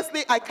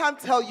 honestly, I can't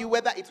tell you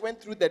whether it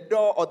went through the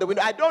door or the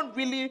window. I don't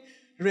really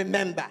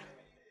remember.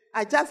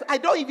 I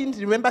don't even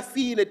remember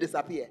seeing it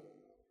disappear.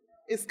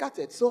 It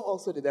scattered. So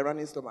also did the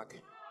running stomach.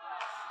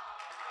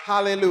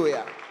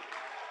 Hallelujah.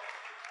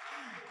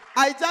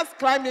 I just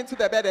climbed into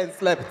the bed and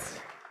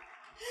slept.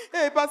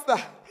 Hey, Pastor,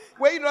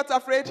 were you not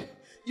afraid?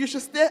 You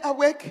should stay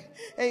awake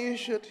and you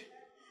should...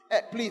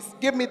 please,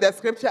 give me the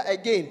scripture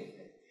again.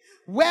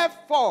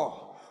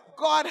 Wherefore,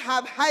 God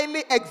hath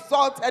highly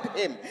exalted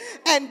him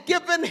and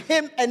given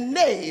him a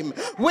name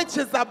which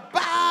is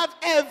above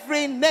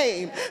every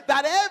name,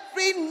 that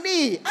every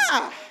knee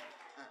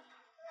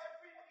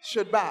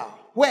should bow.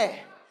 Where?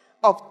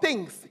 Of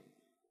things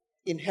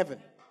in heaven,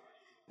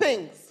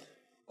 things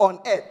on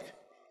earth,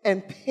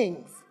 and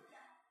things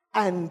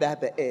under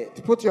the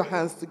earth. Put your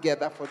hands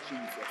together for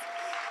Jesus.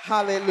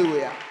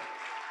 Hallelujah.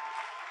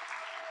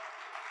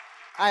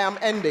 I am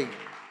ending.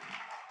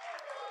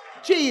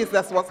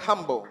 Jesus was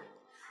humble.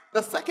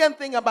 The second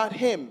thing about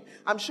him,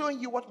 I'm showing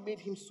you what made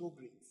him so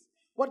great.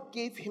 What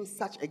gave him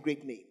such a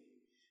great name.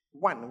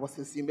 One was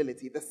his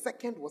humility. The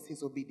second was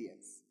his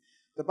obedience.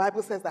 The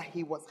Bible says that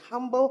he was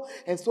humble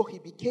and so he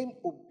became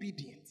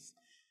obedient.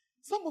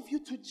 Some of you,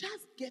 to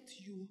just get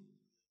you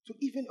to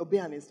even obey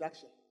an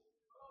instruction,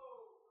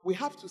 we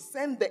have to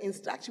send the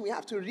instruction. We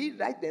have to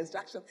rewrite the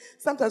instruction.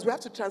 Sometimes we have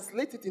to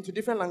translate it into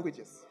different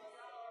languages.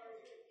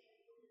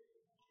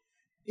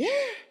 Yeah.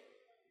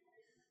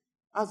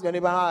 Ask your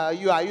neighbor, are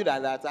you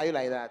like that? Are you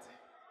like that?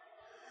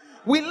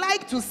 We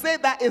like to say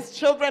that it's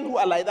children who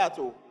are like that,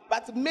 too.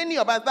 But many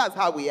of us, that's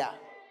how we are.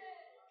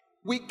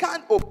 We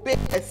can't obey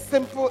a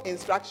simple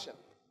instruction.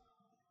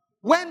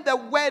 When the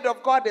word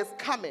of God is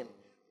coming,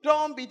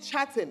 don't be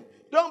chatting.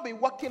 Don't be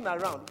walking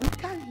around. We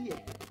can't hear.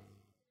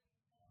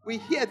 We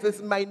hear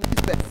this minute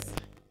verse.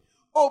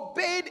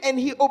 Obeyed, and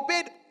he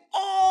obeyed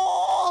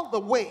all the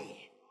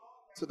way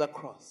to the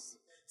cross.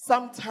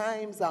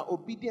 Sometimes our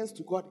obedience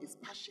to God is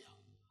partial.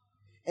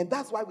 And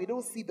that's why we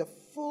don't see the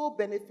full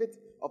benefit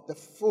of the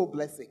full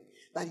blessing.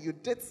 That you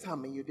did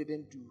some and you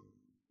didn't do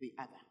the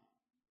other.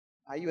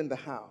 Are you in the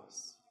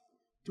house?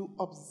 To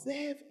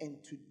observe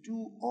and to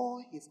do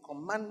all his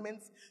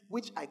commandments,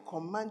 which I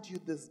command you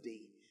this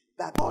day,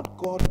 that Lord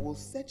God will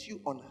set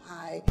you on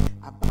high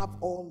above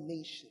all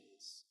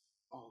nations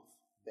of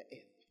the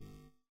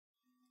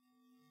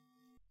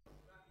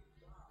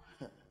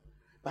earth.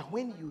 But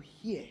when you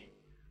hear,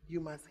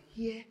 you must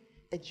hear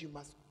and you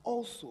must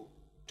also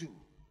do.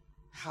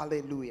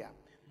 Hallelujah.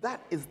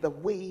 That is the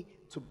way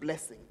to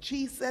blessing.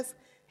 Jesus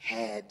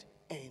heard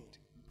and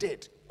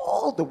did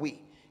all the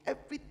way.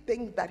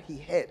 Everything that he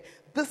heard.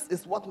 This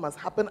is what must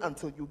happen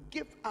until you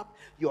give up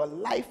your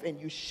life and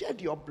you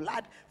shed your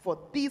blood for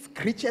these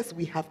creatures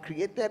we have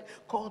created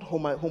called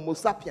Homo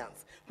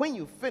sapiens. When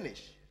you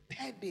finish,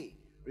 third day,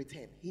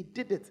 return. He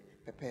did it.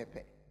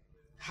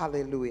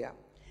 Hallelujah.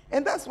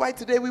 And that's why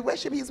today we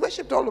worship. He's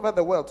worshipped all over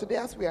the world. Today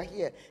as we are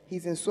here,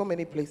 he's in so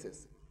many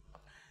places.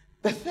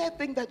 The third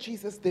thing that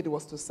Jesus did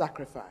was to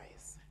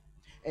sacrifice.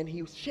 And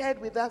he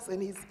shared with us,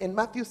 and he's in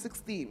Matthew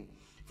 16,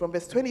 from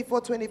verse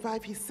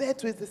 24-25, he said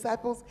to his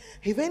disciples,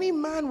 if any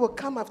man will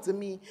come after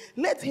me,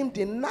 let him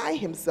deny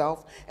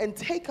himself and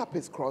take up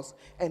his cross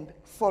and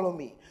follow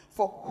me.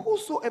 For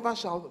whosoever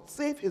shall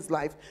save his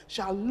life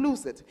shall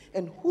lose it,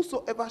 and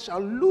whosoever shall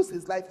lose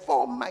his life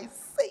for my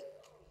sake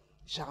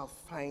shall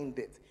find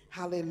it.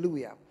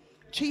 Hallelujah.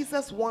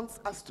 Jesus wants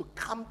us to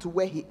come to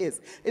where he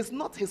is. It's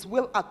not his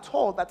will at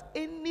all that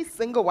any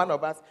single one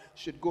of us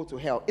should go to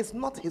hell. It's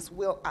not his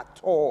will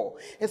at all.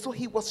 And so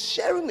he was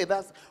sharing with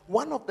us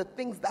one of the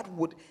things that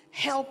would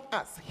help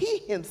us. He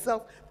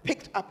himself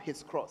picked up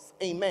his cross.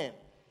 Amen.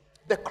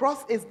 The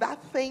cross is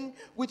that thing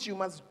which you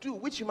must do,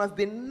 which you must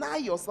deny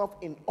yourself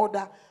in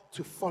order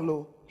to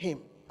follow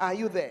him. Are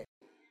you there?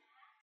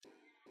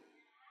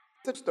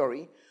 It's a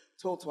story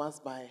told to us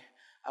by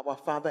our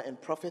father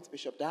and prophet,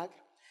 Bishop Dag.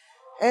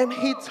 And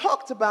he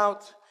talked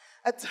about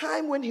a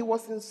time when he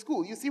was in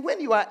school. You see, when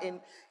you are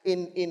in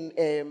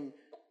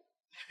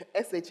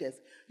SHS,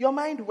 your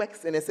mind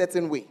works in a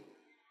certain way.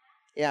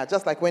 Yeah,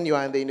 just like when you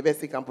are in the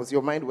university campus,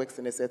 your mind works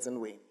in a certain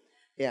way.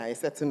 Yeah, a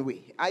certain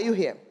way. Are you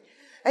here?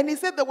 And he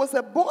said there was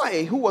a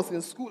boy who was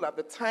in school at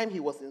the time he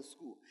was in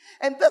school.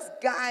 And this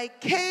guy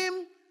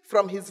came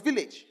from his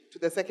village to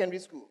the secondary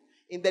school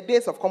in the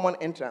days of common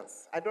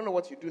entrance. I don't know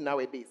what you do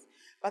nowadays.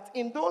 But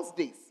in those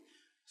days,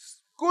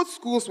 good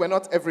schools were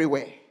not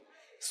everywhere.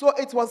 So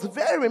it was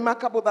very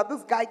remarkable that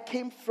this guy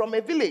came from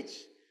a village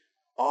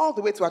all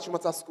the way to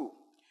Achimota School.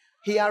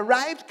 He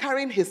arrived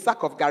carrying his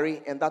sack of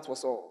gari, and that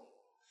was all.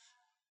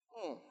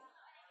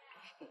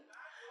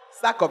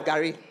 Sack of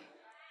gari.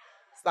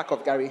 Sack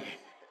of gari.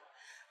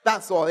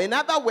 That's all. In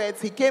other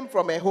words, he came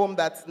from a home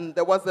that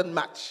there wasn't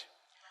much.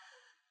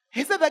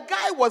 He said the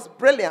guy was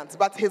brilliant,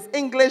 but his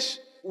English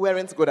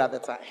weren't good at the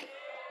time.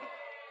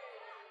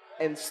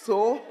 And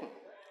so,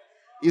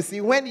 you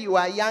see, when you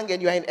are young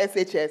and you are in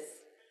SHS,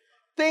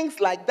 things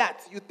like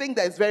that, you think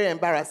that is very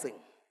embarrassing.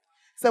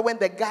 So when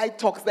the guy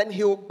talks, then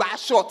he'll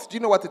bash short. Do you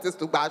know what it is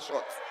to bash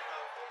short?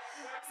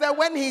 So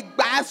when he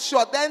bash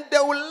short, then they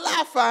will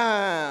laugh.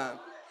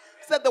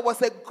 So there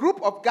was a group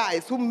of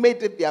guys who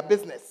made it their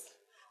business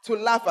to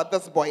laugh at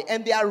this boy.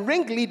 And their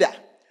ringleader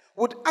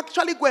would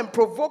actually go and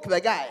provoke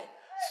the guy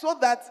so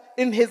that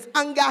in his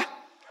anger,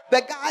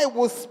 the guy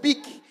will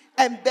speak.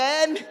 And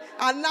then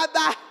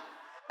another...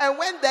 And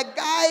when the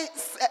guy,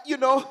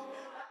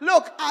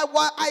 look, I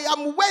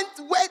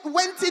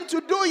went in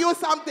to do you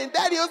something.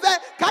 Then he'll say,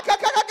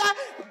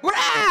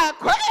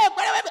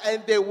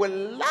 and they will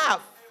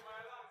laugh.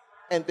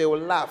 And they will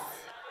laugh.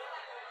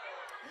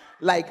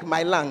 Like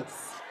my lungs.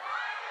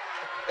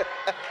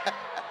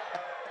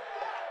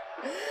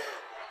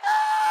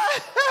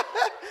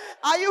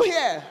 Are you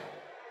here?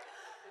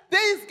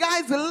 These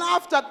guys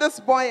laughed at this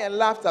boy and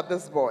laughed at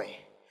this boy.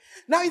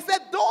 Now he said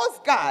those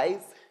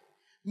guys,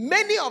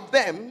 many of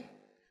them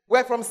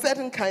were from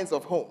certain kinds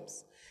of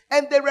homes.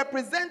 And they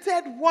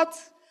represented what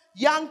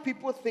young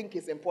people think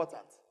is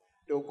important.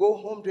 They'll go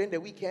home during the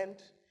weekend,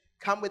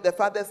 come with the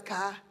father's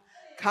car,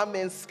 come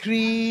and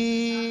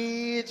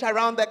screech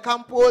around the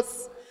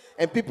campus,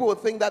 and people will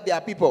think that they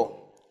are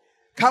people.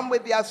 Come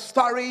with their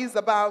stories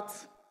about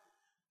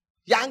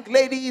young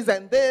ladies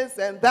and this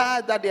and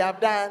that they have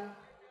done.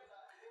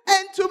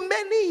 And to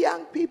many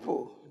young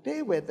people,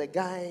 they were the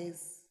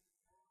guys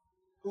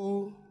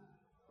who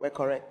were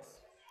correct.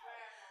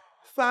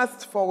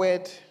 Fast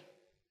forward,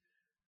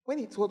 when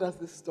he told us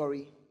this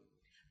story,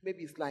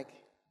 maybe it's like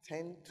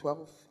 10,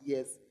 12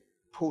 years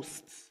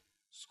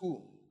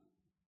post-school,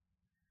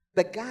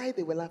 the guy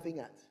they were laughing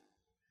at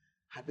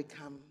had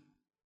become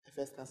a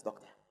first-class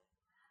doctor.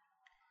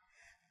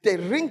 The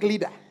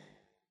ringleader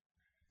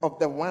of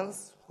the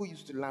ones who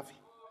used to laugh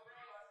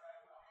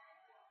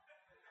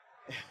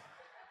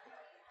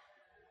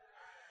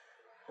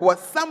was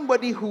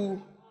somebody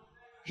who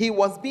he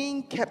was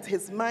being kept,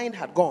 his mind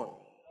had gone.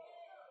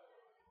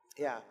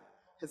 Yeah,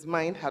 his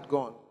mind had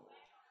gone.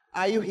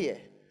 Are you here?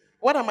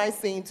 What am I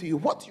saying to you?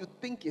 What you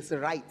think is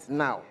right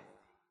now,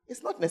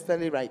 it's not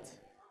necessarily right.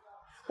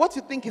 What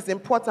you think is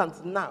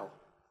important now,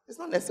 it's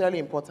not necessarily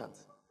important.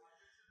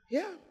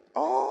 Yeah,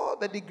 all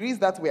the degrees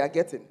that we are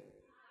getting.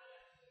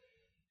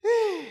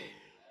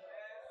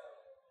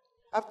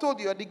 I've told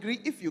you a degree,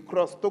 if you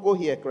cross, Togo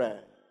here, cry.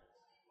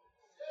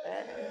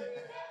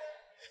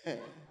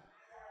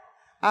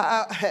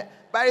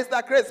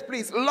 Barrister Chris,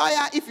 please.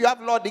 Lawyer, if you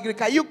have law degree,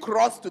 can you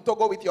cross to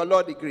Togo with your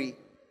law degree?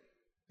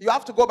 You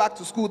have to go back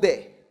to school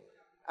there.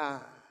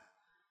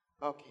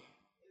 Okay.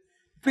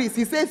 Please,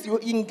 he says you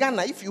in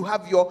Ghana, if you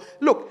have your...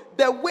 Look,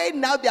 the way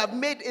now they have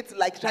made it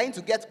like trying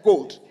to get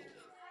gold.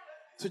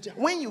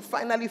 When you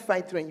finally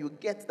fight through and you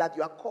get that,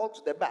 you are called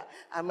to the bar.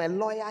 I'm a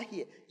lawyer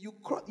here.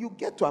 You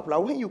get to apply.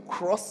 When you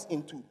cross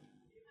into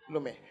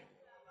Lome,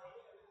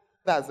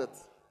 that's it.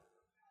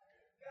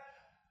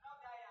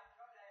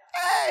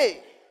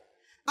 Hey!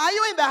 Are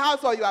you in the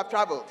house or you have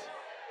traveled?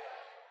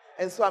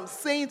 And so I'm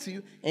saying to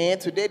you, and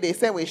today they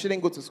say we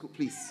shouldn't go to school,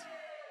 please.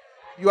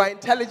 Your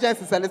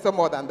intelligence is a little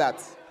more than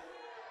that.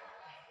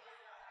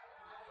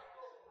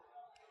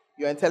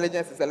 Your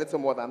intelligence is a little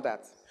more than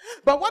that.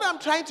 But what I'm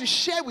trying to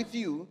share with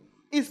you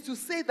is to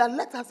say that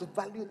let us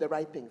value the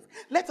right things.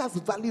 Let us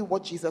value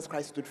what Jesus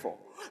Christ stood for.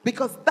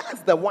 Because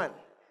that's the one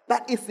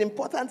that is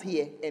important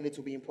here and it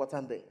will be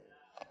important there.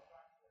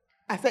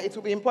 I said it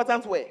will be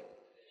important where?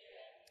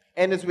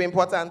 And it will be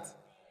important.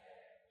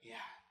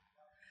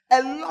 Yeah.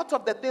 A lot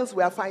of the things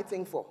we are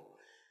fighting for.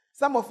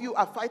 Some of you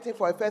are fighting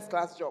for a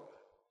first-class job.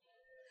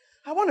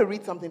 I want to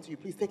read something to you.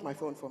 Please take my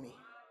phone for me.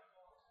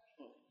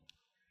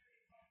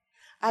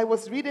 I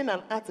was reading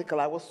an article.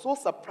 I was so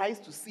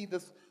surprised to see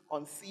this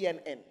on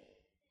CNN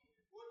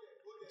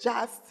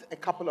just a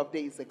couple of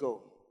days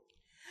ago.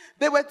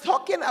 They were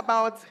talking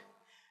about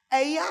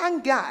a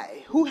young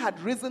guy who had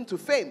risen to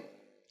fame.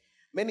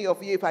 Many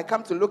of you, if I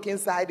come to look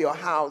inside your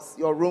house,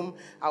 your room,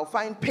 I'll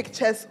find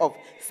pictures of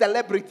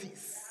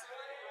celebrities.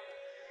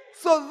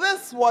 So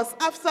this was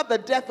after the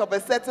death of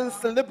a certain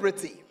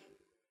celebrity.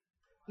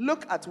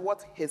 Look at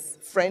what his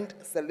friend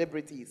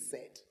celebrity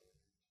said.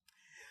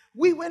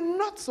 We were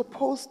not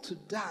supposed to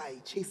die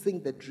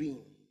chasing the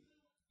dream.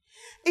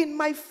 In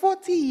my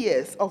 40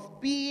 years of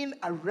being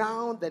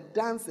around the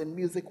dance and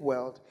music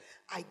world,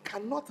 I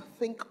cannot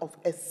think of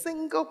a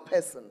single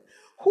person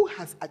who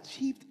has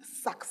achieved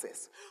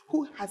success,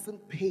 who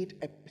hasn't paid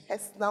a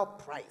personal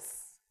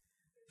price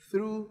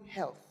through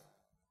health,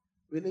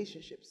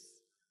 relationships,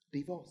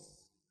 divorce,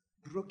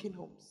 broken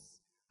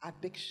homes,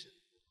 addiction,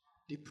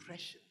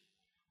 depression,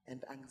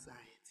 and anxiety.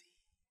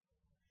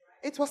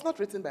 It was not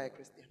written by a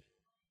Christian.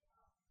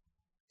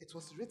 It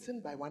was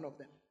written by one of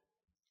them.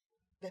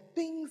 The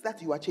things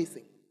that you are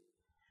chasing,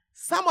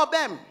 some of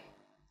them,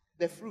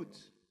 the fruit,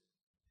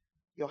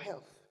 your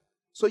health.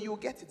 So you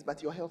get it,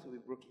 but your health will be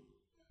broken.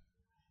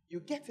 You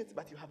get it,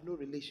 but you have no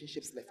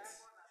relationships left.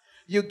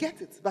 You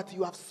get it, but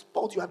you have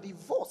spoiled, you are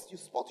divorced, you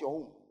spoiled your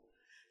home.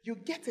 You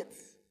get it,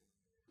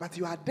 but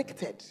you are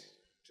addicted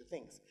to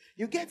things.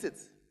 You get it,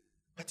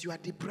 but you are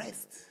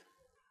depressed.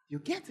 You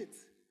get it,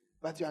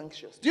 but you're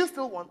anxious. Do you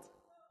still want?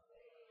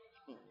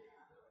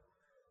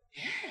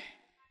 Yeah.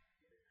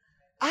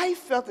 I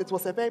felt it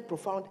was a very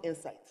profound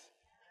insight,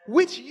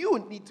 which you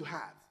need to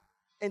have,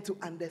 and to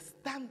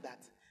understand that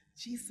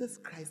Jesus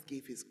Christ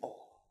gave his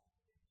all.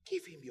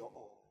 Give him your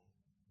all.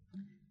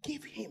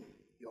 Give him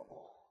your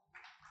all.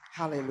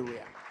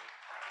 Hallelujah.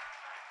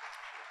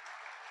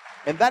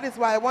 And that is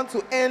why I want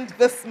to end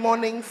this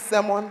morning's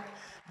sermon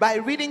by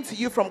reading to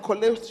you from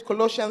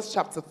Colossians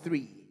chapter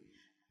 3,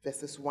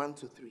 verses 1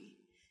 to 3.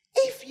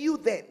 If you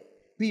then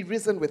be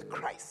risen with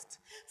Christ,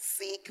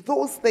 seek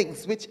those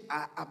things which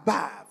are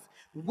above,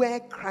 where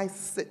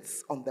Christ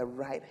sits on the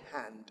right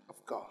hand of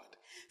God.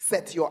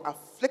 Set your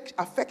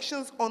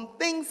affections on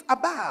things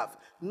above,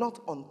 not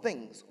on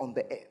things on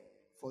the earth.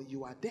 For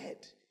you are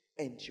dead,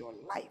 and your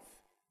life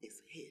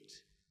is hid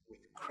with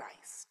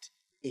Christ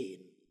in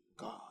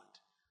God.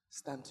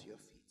 Stand to your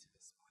feet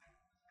this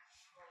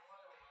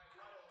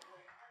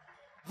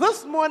morning.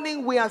 This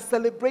morning we are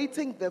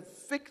celebrating the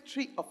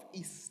victory of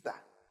Easter.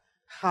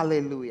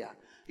 Hallelujah.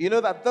 You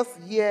know that this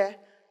year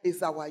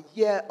is our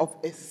year of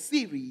a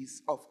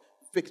series of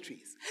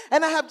victories.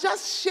 And I have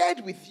just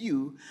shared with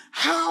you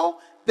how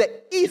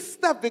the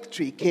Easter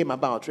victory came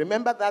about.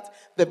 Remember that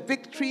the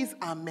victories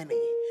are many.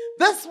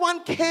 This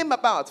one came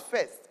about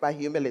first by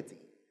humility,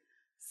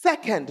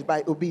 second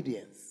by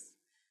obedience,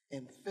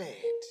 and third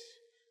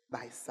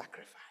by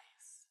sacrifice.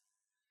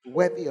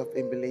 Worthy of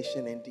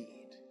emulation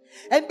indeed.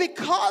 And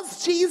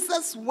because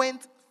Jesus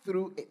went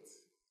through it,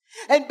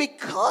 and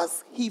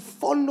because he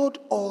followed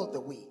all the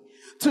way,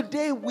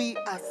 today we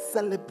are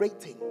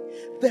celebrating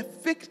the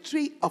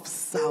victory of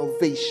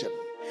salvation,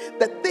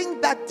 the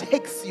thing that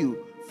takes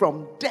you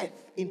from death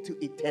into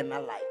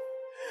eternal life.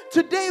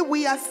 Today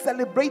we are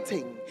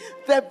celebrating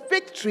the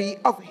victory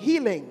of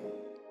healing.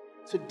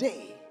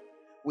 Today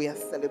we are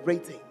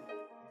celebrating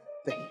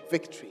the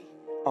victory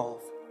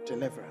of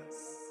deliverance.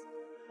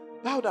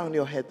 Bow down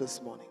your head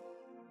this morning,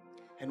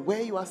 and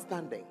where you are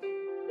standing,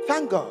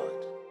 thank God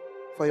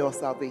for your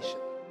salvation.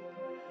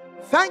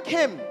 Thank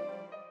him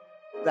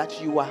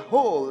that you are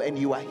whole and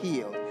you are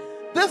healed.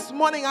 This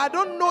morning, I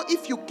don't know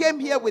if you came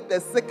here with the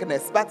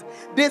sickness, but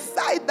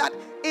decide that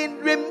in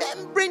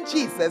remembering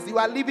Jesus, you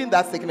are leaving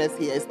that sickness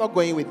here. It's not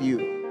going with you.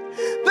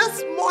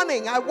 This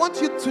morning, I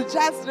want you to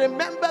just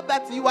remember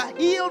that you are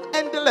healed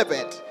and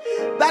delivered.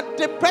 That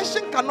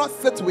depression cannot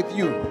sit with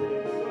you.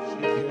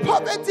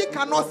 Poverty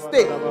cannot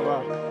stay.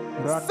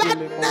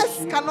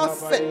 Sadness cannot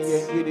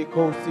sit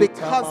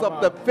because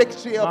of the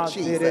victory of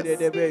Jesus.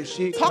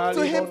 Talk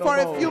to him for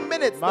a few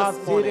minutes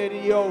this morning.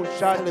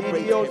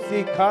 Celebrate him.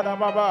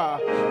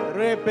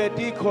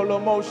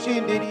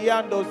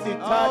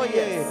 Oh,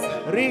 yes.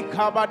 Lift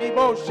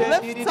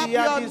up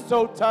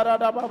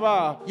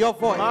your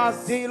voice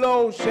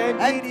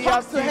and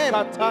talk to him.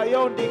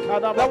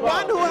 The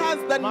one who has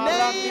the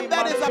name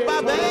that is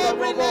above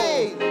every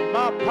name.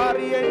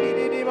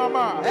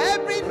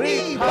 Every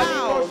knee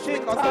bows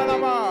because of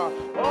him.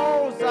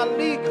 Oh,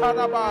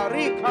 Zalikaraba,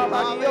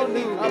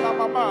 Rikamani,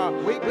 Kalamama.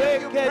 We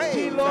give you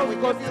praise and we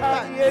give you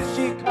thanks.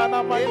 In the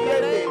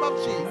name of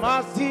Jesus.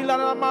 Masila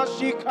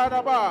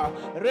Mashikaraba,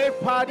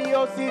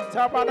 Repadio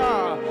Sitabana,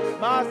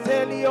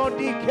 Marcelio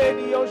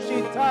Dikenio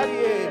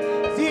Shitarie,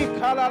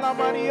 Zikala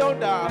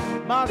Marionda,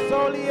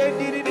 Masoli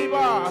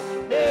Didiba,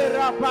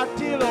 Nera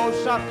Patilo,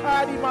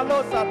 Shakari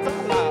Malosa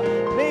Tala,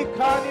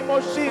 Mekani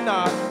Moshina,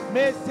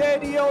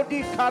 Mesedio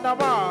di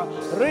Kanama,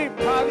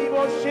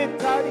 Ripalibo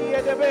Shitari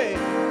Edebe,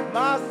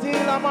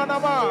 Masila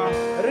Manama,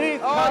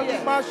 Rikali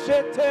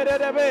Mashete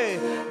Edebe,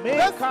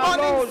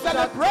 Mekano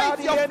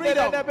Shatari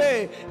Edebe.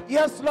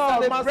 Yes,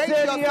 Lord,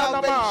 Maseli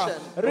Anama,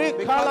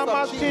 Rikala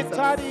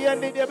Mashitari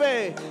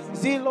Edebe,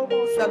 Zilo.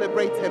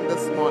 Celebrate him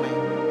this morning.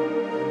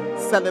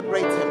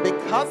 Celebrate him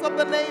because of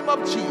the name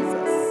of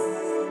Jesus.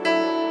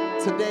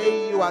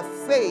 Today you are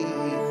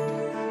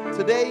saved.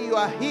 Today you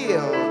are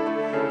healed.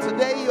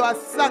 Today you are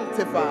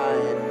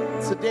sanctified.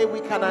 Today we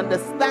can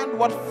understand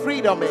what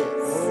freedom is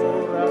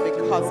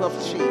because of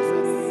Jesus.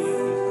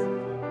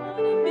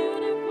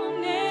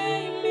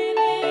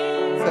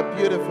 It's a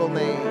beautiful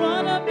name.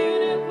 What a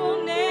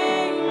beautiful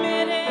name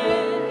it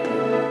is.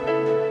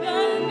 The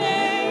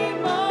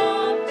name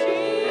of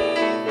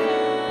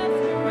Jesus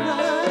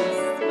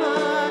Christ,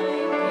 my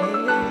King.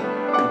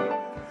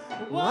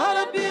 What a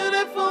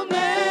beautiful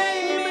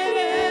name it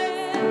is.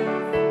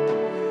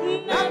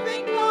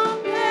 Nothing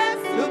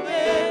compares to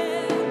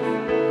this.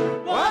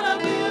 What a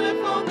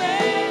beautiful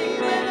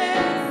name it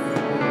is.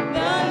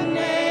 The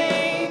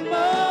name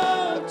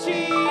of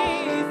Jesus.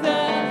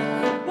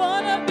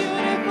 What a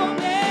beautiful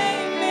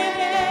name it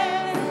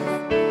is.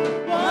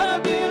 What a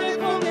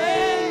beautiful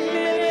name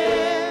it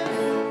is.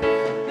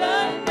 The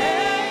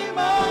name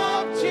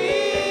of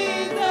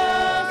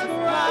Jesus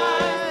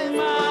Christ,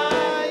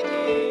 my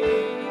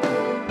King.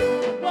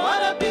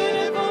 What a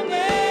beautiful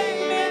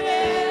name it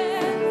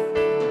is.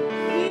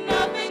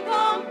 Nothing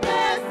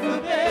compares to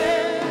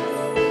this.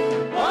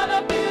 What a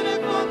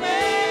beautiful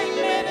name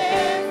it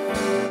is.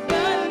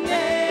 The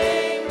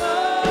name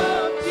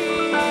of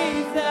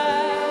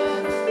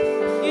Jesus.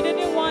 You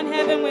didn't want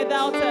heaven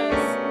without us.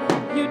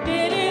 You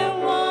didn't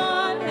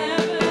want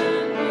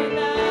heaven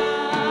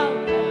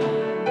without us.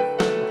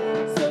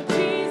 So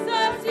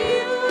Jesus,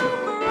 you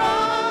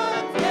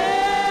brought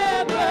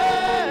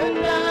heaven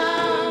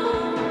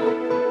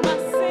down. My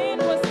sin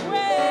was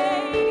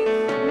great.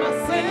 My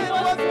sin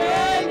was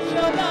great.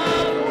 Your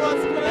love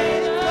was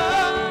greater.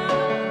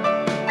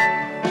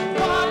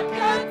 What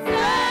can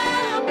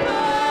separate?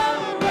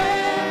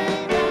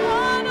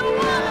 What a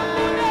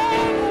wonderful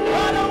name.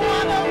 What a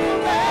wonderful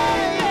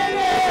name it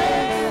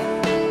is.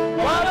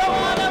 What a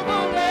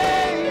wonderful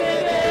name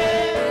it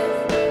is.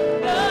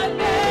 The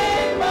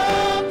name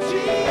of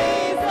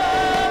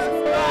Jesus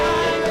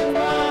Christ,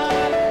 my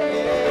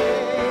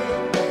King.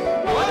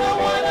 What a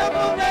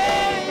wonderful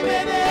name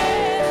it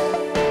is.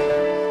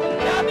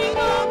 Nothing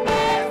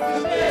compares to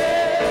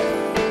this.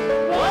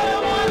 What a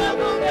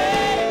wonderful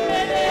name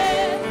it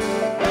is.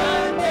 The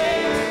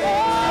name. Oh,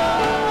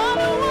 what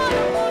a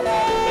wonderful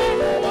name.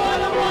 What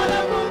a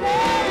wonderful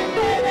name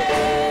it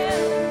is.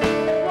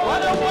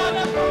 What a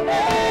wonderful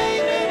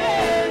name it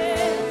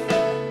is.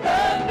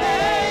 The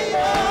name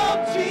of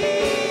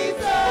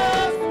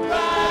Jesus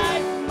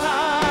Christ,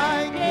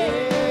 my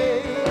King.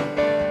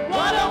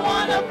 What a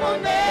wonderful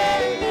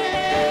name it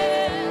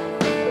is.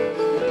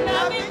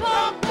 Nothing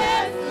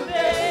compares to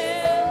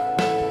this.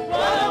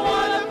 What a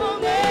wonderful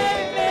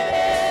name it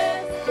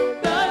is.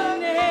 The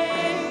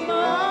name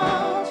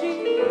of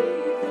Jesus.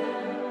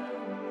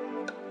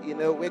 You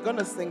know, we're going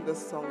to sing this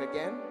song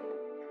again.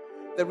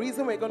 The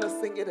reason we're going to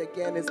sing it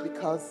again is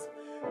because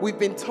we've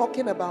been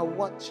talking about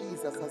what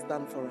Jesus has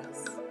done for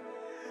us.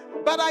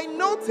 But I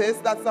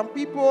noticed that some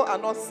people are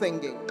not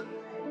singing.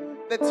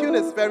 The tune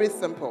is very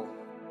simple.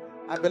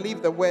 I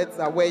believe the words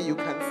are where you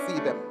can see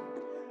them.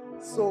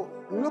 So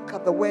look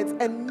at the words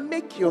and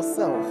make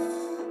yourself.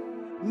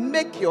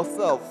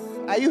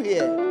 Are you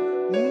here?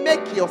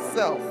 Make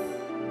yourself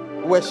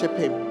worship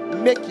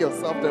him. Make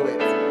yourself do it.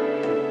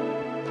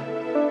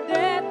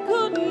 Death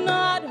could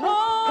not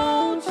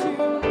hold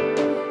you.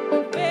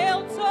 You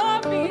failed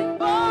to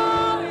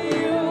before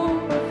you.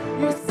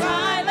 You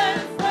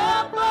silenced the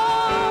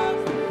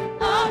bones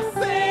of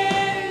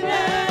sin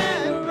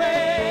and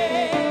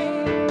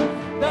rain.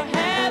 The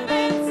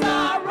heavens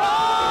are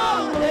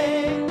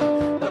rolling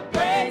the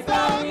praise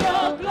of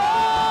your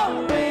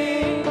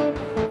glory.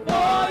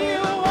 For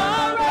you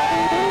are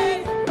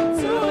raised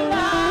to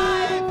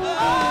life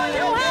again.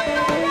 You have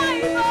no right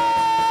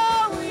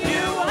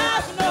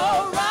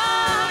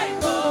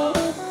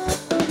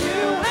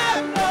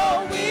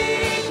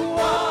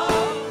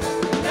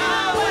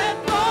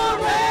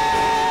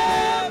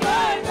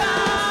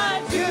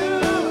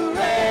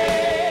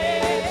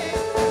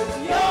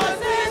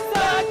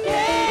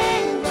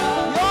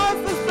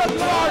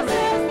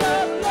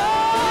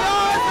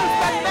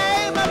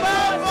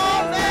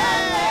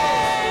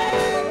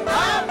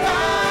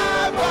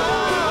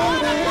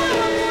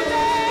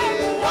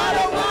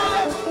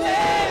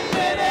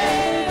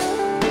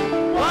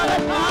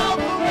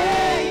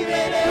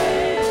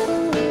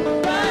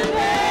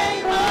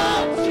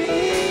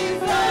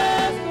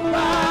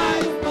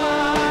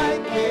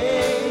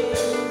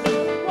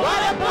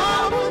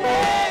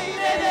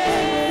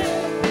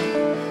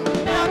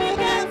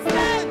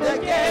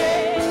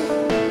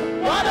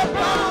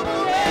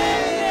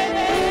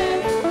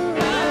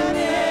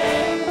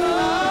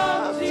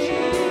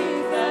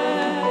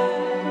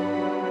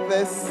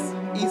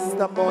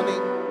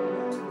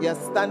morning, you're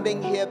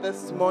standing here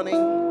this morning,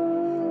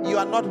 you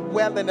are not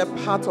well in a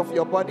part of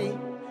your body,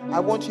 I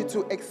want you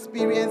to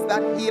experience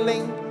that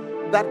healing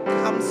that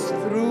comes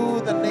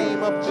through the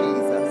name of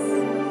Jesus.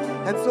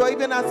 And so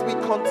even as we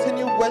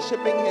continue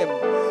worshiping him,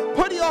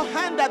 put your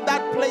hand at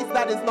that place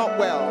that is not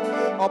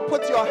well, or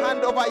put your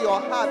hand over your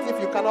heart if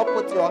you cannot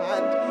put your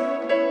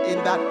hand in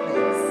that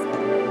place.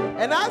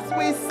 And as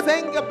we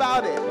sing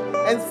about it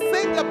and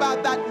sing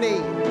about that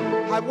name,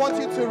 I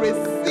want you to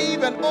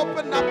receive and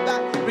open up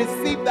that,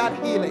 receive that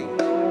healing.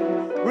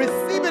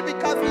 Receive it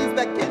because he's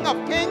the King of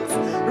Kings.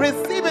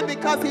 Receive it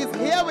because he's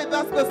here with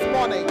us this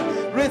morning.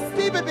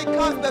 Receive it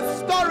because the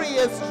story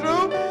is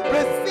true.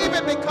 Receive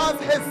it because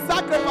his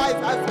sacrifice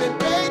has been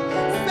paid.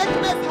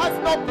 Sickness has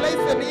no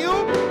place in you.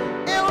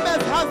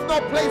 Illness has no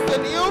place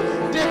in you.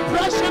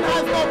 Depression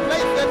has no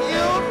place in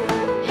you.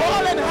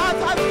 Fallen heart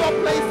has no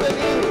place in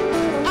you.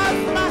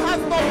 Asthma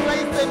has no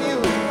place in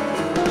you.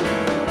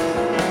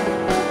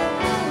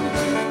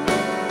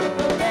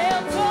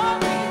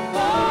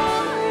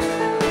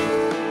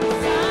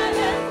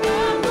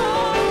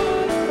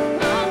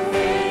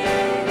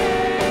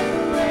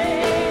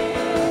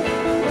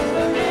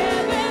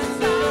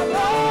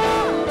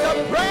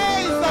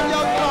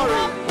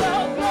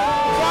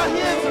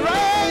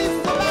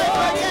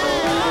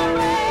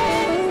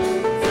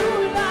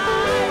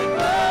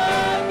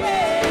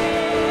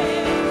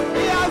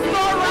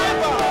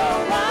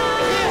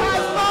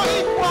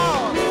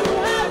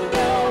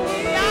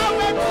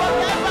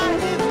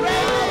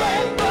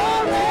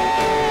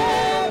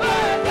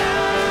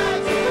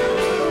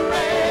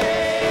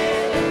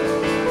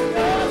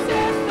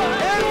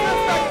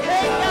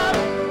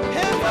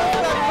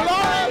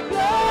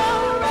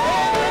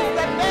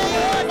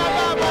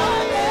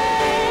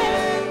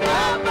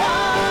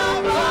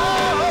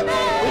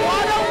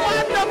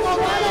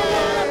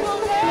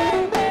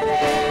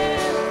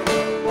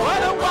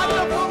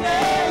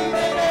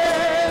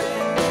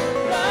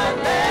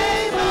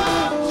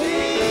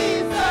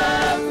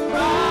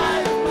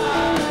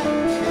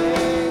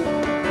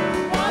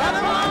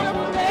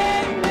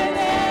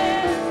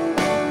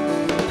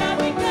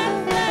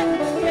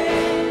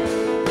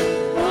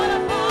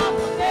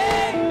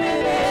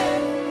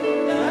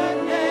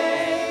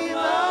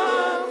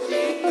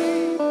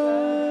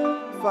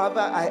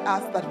 I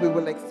ask that we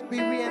will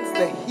experience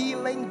the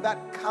healing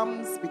that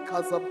comes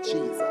because of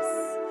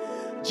Jesus.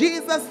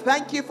 Jesus,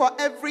 thank you for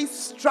every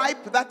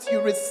stripe that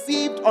you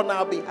received on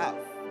our behalf.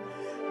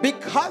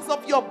 Because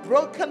of your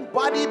broken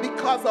body,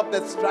 because of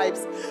the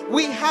stripes,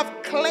 we have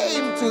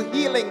claim to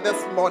healing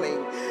this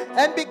morning.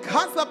 And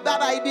because of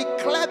that, I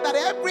declare that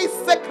every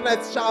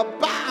sickness shall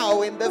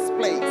bow in this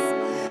place.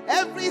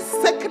 Every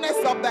sickness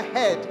of the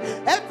head,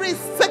 every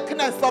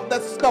sickness of the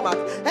stomach,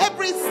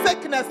 every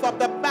sickness of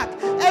the back,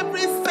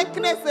 every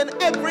sickness in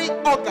every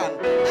organ,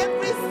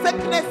 every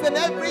sickness in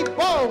every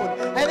bone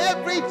and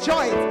every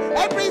joint,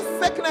 every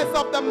sickness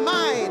of the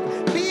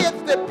mind, be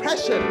it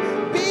depression,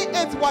 be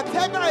it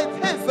whatever it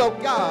is, oh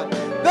God.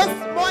 This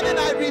morning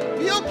I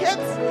rebuke it.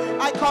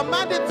 I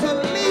command it to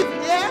leave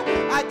here.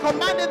 I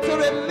command it to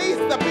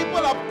release the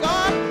people of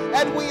God,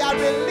 and we are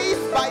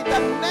released by the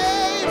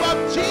name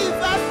of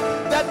Jesus.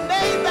 The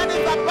name that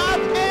is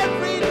above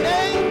every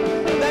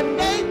name, the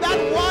name that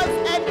was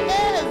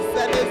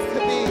and is to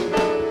be.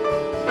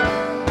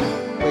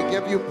 We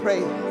give you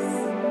praise.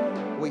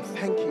 We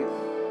thank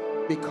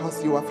you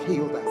because you have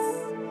healed us.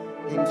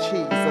 In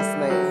Jesus'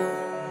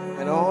 name.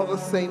 And all the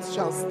saints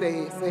shall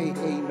say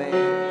amen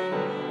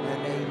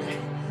and amen.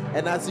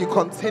 And as you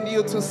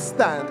continue to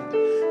stand,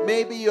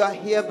 maybe you are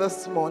here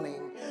this morning.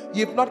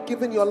 You've not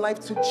given your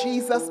life to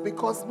Jesus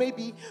because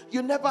maybe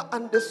you never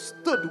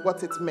understood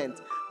what it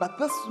meant. But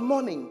this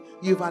morning,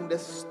 you've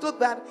understood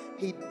that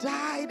he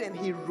died and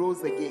he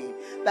rose again.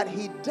 That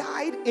he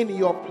died in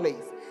your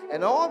place.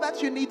 And all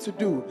that you need to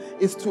do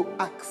is to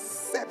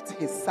accept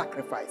his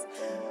sacrifice.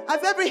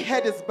 As every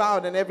head is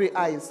bowed and every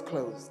eye is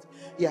closed,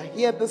 you're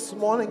here this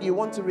morning, you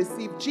want to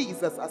receive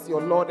Jesus as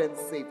your Lord and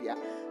Savior.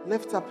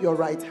 Lift up your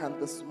right hand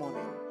this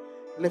morning.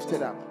 Lift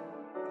it up.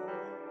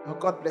 Oh,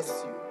 God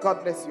bless you.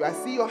 God bless you. I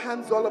see your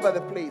hands all over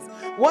the place.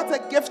 What a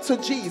gift to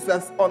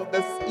Jesus on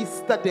this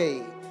Easter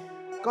day.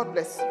 God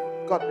bless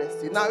you. God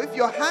bless you. Now, if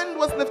your hand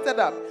was lifted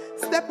up,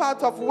 step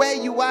out of where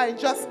you are and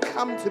just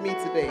come to me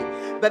today.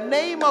 The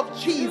name of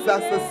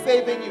Jesus is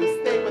saving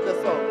you. Stay with the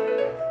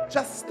song.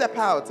 Just step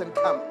out and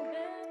come.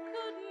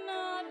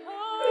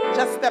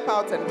 Just step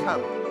out and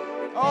come.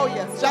 Oh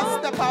yes, just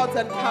step out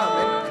and come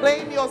and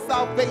claim your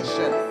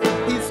salvation.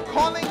 He's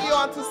calling you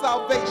unto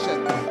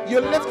salvation. You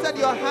lifted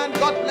your hand,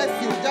 God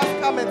bless you.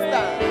 Just come and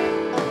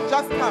stand.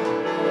 Just come.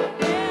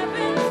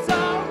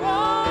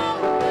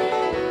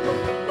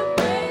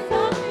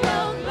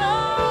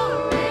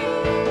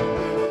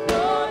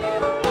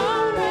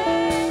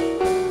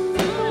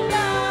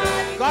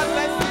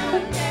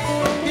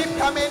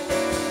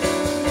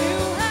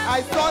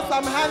 I saw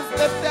some hands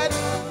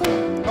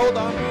lifted. Hold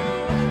on.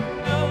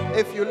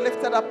 If you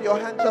lifted up your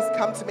hand, just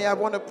come to me. I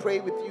want to pray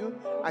with you.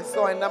 I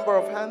saw a number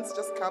of hands.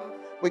 Just come.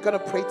 We're going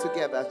to pray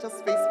together.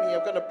 Just face me.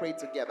 We're going to pray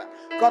together.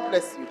 God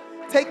bless you.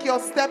 Take your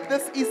step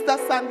this Easter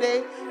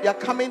Sunday. You're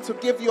coming to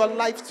give your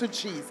life to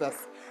Jesus.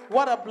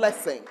 What a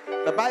blessing.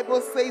 The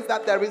Bible says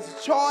that there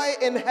is joy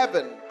in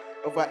heaven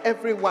over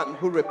everyone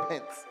who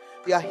repents.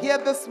 You are here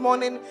this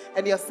morning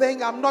and you're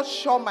saying, I'm not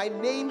sure my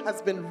name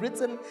has been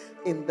written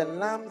in the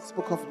Lamb's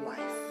Book of Life.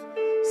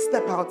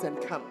 Step out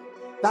and come.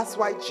 That's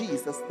why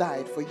Jesus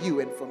died for you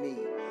and for me.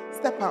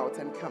 Step out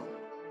and come.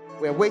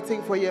 We're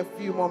waiting for you a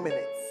few more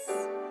minutes.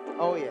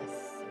 Oh yes.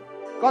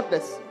 God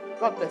bless you.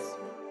 God bless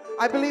you.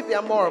 I believe there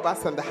are more of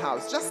us in the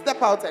house. Just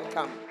step out and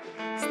come.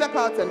 Step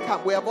out and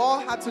come. We have all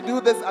had to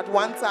do this at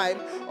one time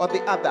or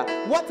the other.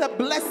 What a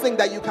blessing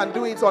that you can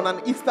do it on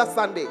an Easter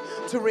Sunday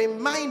to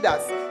remind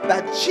us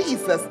that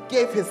Jesus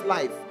gave his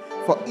life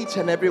for each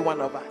and every one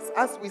of us.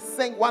 As we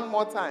sing one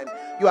more time,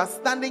 you are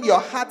standing, your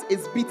heart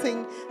is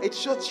beating. It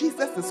shows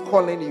Jesus is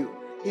calling you.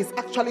 He's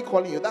actually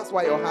calling you. That's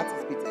why your heart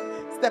is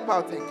beating. Step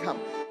out and come.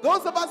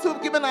 Those of us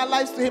who've given our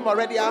lives to him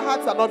already, our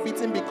hearts are not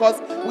beating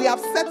because we have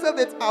settled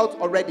it out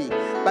already.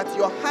 But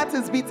your heart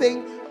is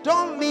beating.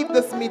 Don't leave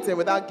this meeting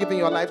without giving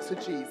your life to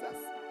Jesus.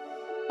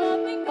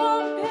 Nothing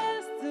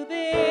compares to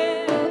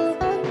this.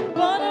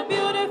 What a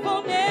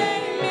beautiful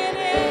name it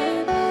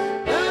is.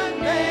 The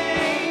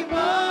name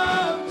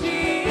of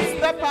Jesus.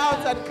 Step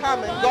out and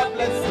come, and God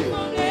bless you.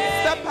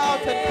 Step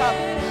out and come.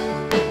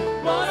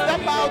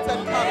 Step out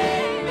and come.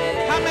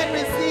 Come and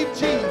receive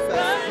Jesus.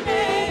 The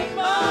name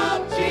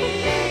of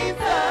Jesus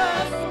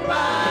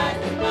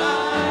Christ,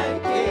 my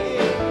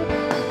King.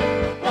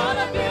 What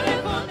a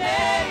beautiful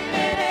name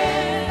it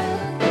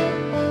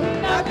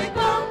is. Nothing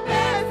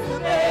compares to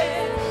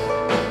this.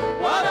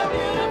 What a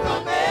beautiful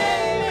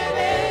name it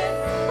is.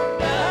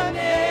 The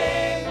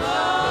name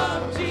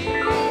of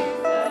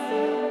Jesus.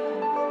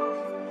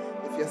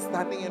 If you're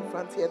standing in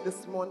front here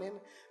this morning,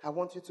 I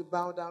want you to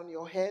bow down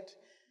your head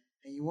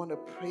and you want to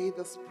pray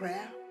this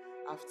prayer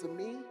after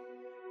me.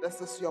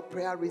 This is your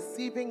prayer,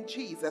 receiving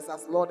Jesus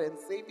as Lord and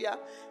Savior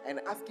and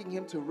asking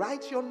him to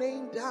write your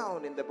name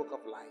down in the book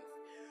of life.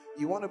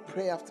 You want to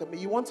pray after me.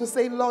 You want to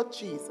say, Lord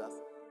Jesus,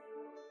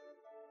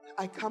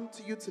 I come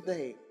to you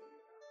today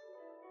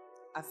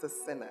as a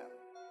sinner.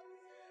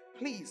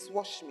 Please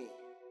wash me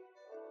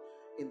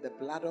in the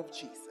blood of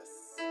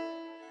Jesus.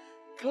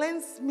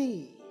 Cleanse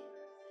me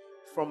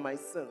from my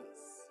sins.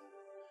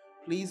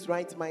 Please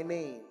write my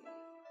name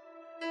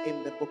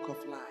in the book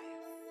of life.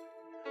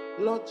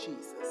 Lord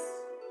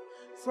Jesus,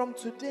 from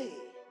today,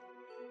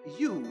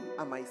 you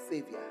are my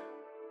Savior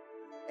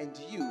and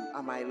you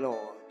are my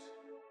Lord.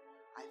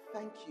 I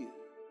thank you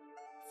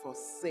for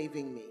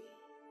saving me.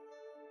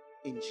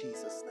 In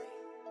Jesus'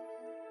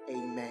 name,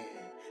 amen.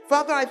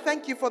 Father, I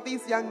thank you for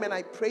these young men.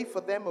 I pray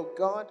for them, oh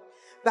God,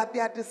 that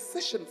their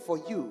decision for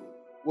you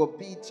will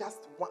be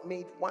just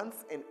made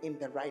once and in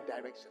the right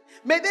direction.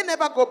 May they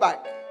never go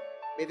back.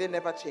 May they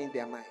never change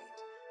their mind.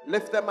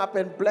 Lift them up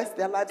and bless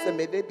their lives, and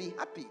may they be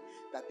happy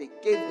that they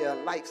gave their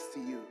lives to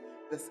you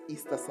this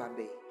Easter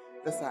Sunday.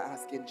 This I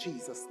ask in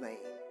Jesus' name.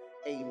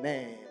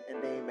 Amen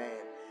and amen.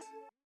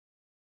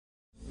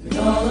 With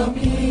all of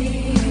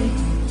me,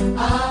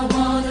 I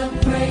want to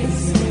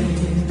praise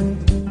you.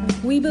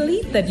 We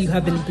believe that you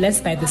have been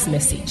blessed by this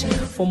message.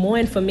 For more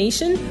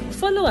information,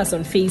 follow us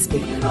on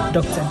Facebook,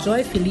 Dr.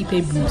 Joy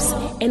Felipe Bruce,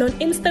 and on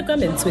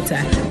Instagram and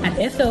Twitter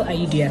at FL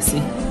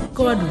Ayeduase.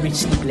 God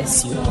richly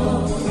bless you.